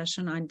end the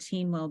session on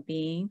teen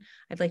well-being.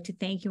 I'd like to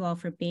thank you all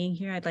for being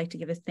here. I'd like to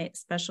give a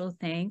special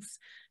thanks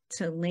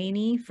to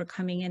Lainey for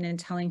coming in and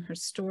telling her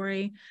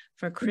story.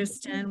 For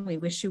Kristen, we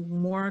wish you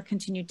more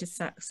continued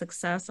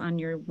success on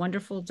your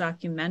wonderful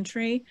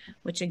documentary,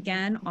 which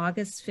again,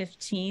 August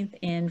 15th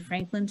in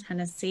Franklin,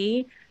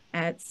 Tennessee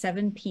at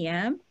 7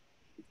 p.m.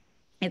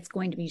 It's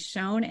going to be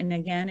shown. And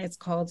again, it's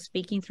called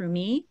Speaking Through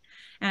Me.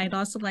 And I'd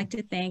also like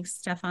to thank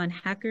Stefan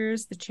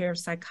Heckers, the chair of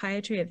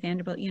psychiatry at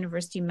Vanderbilt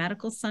University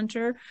Medical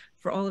Center,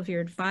 for all of your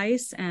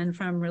advice and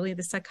from really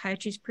the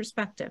psychiatry's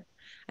perspective.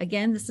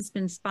 Again, this has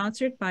been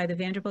sponsored by the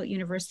Vanderbilt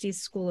University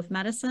School of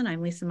Medicine.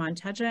 I'm Lisa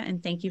Monteja,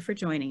 and thank you for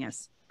joining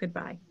us.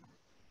 Goodbye.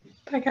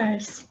 Bye,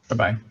 guys.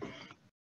 Bye-bye.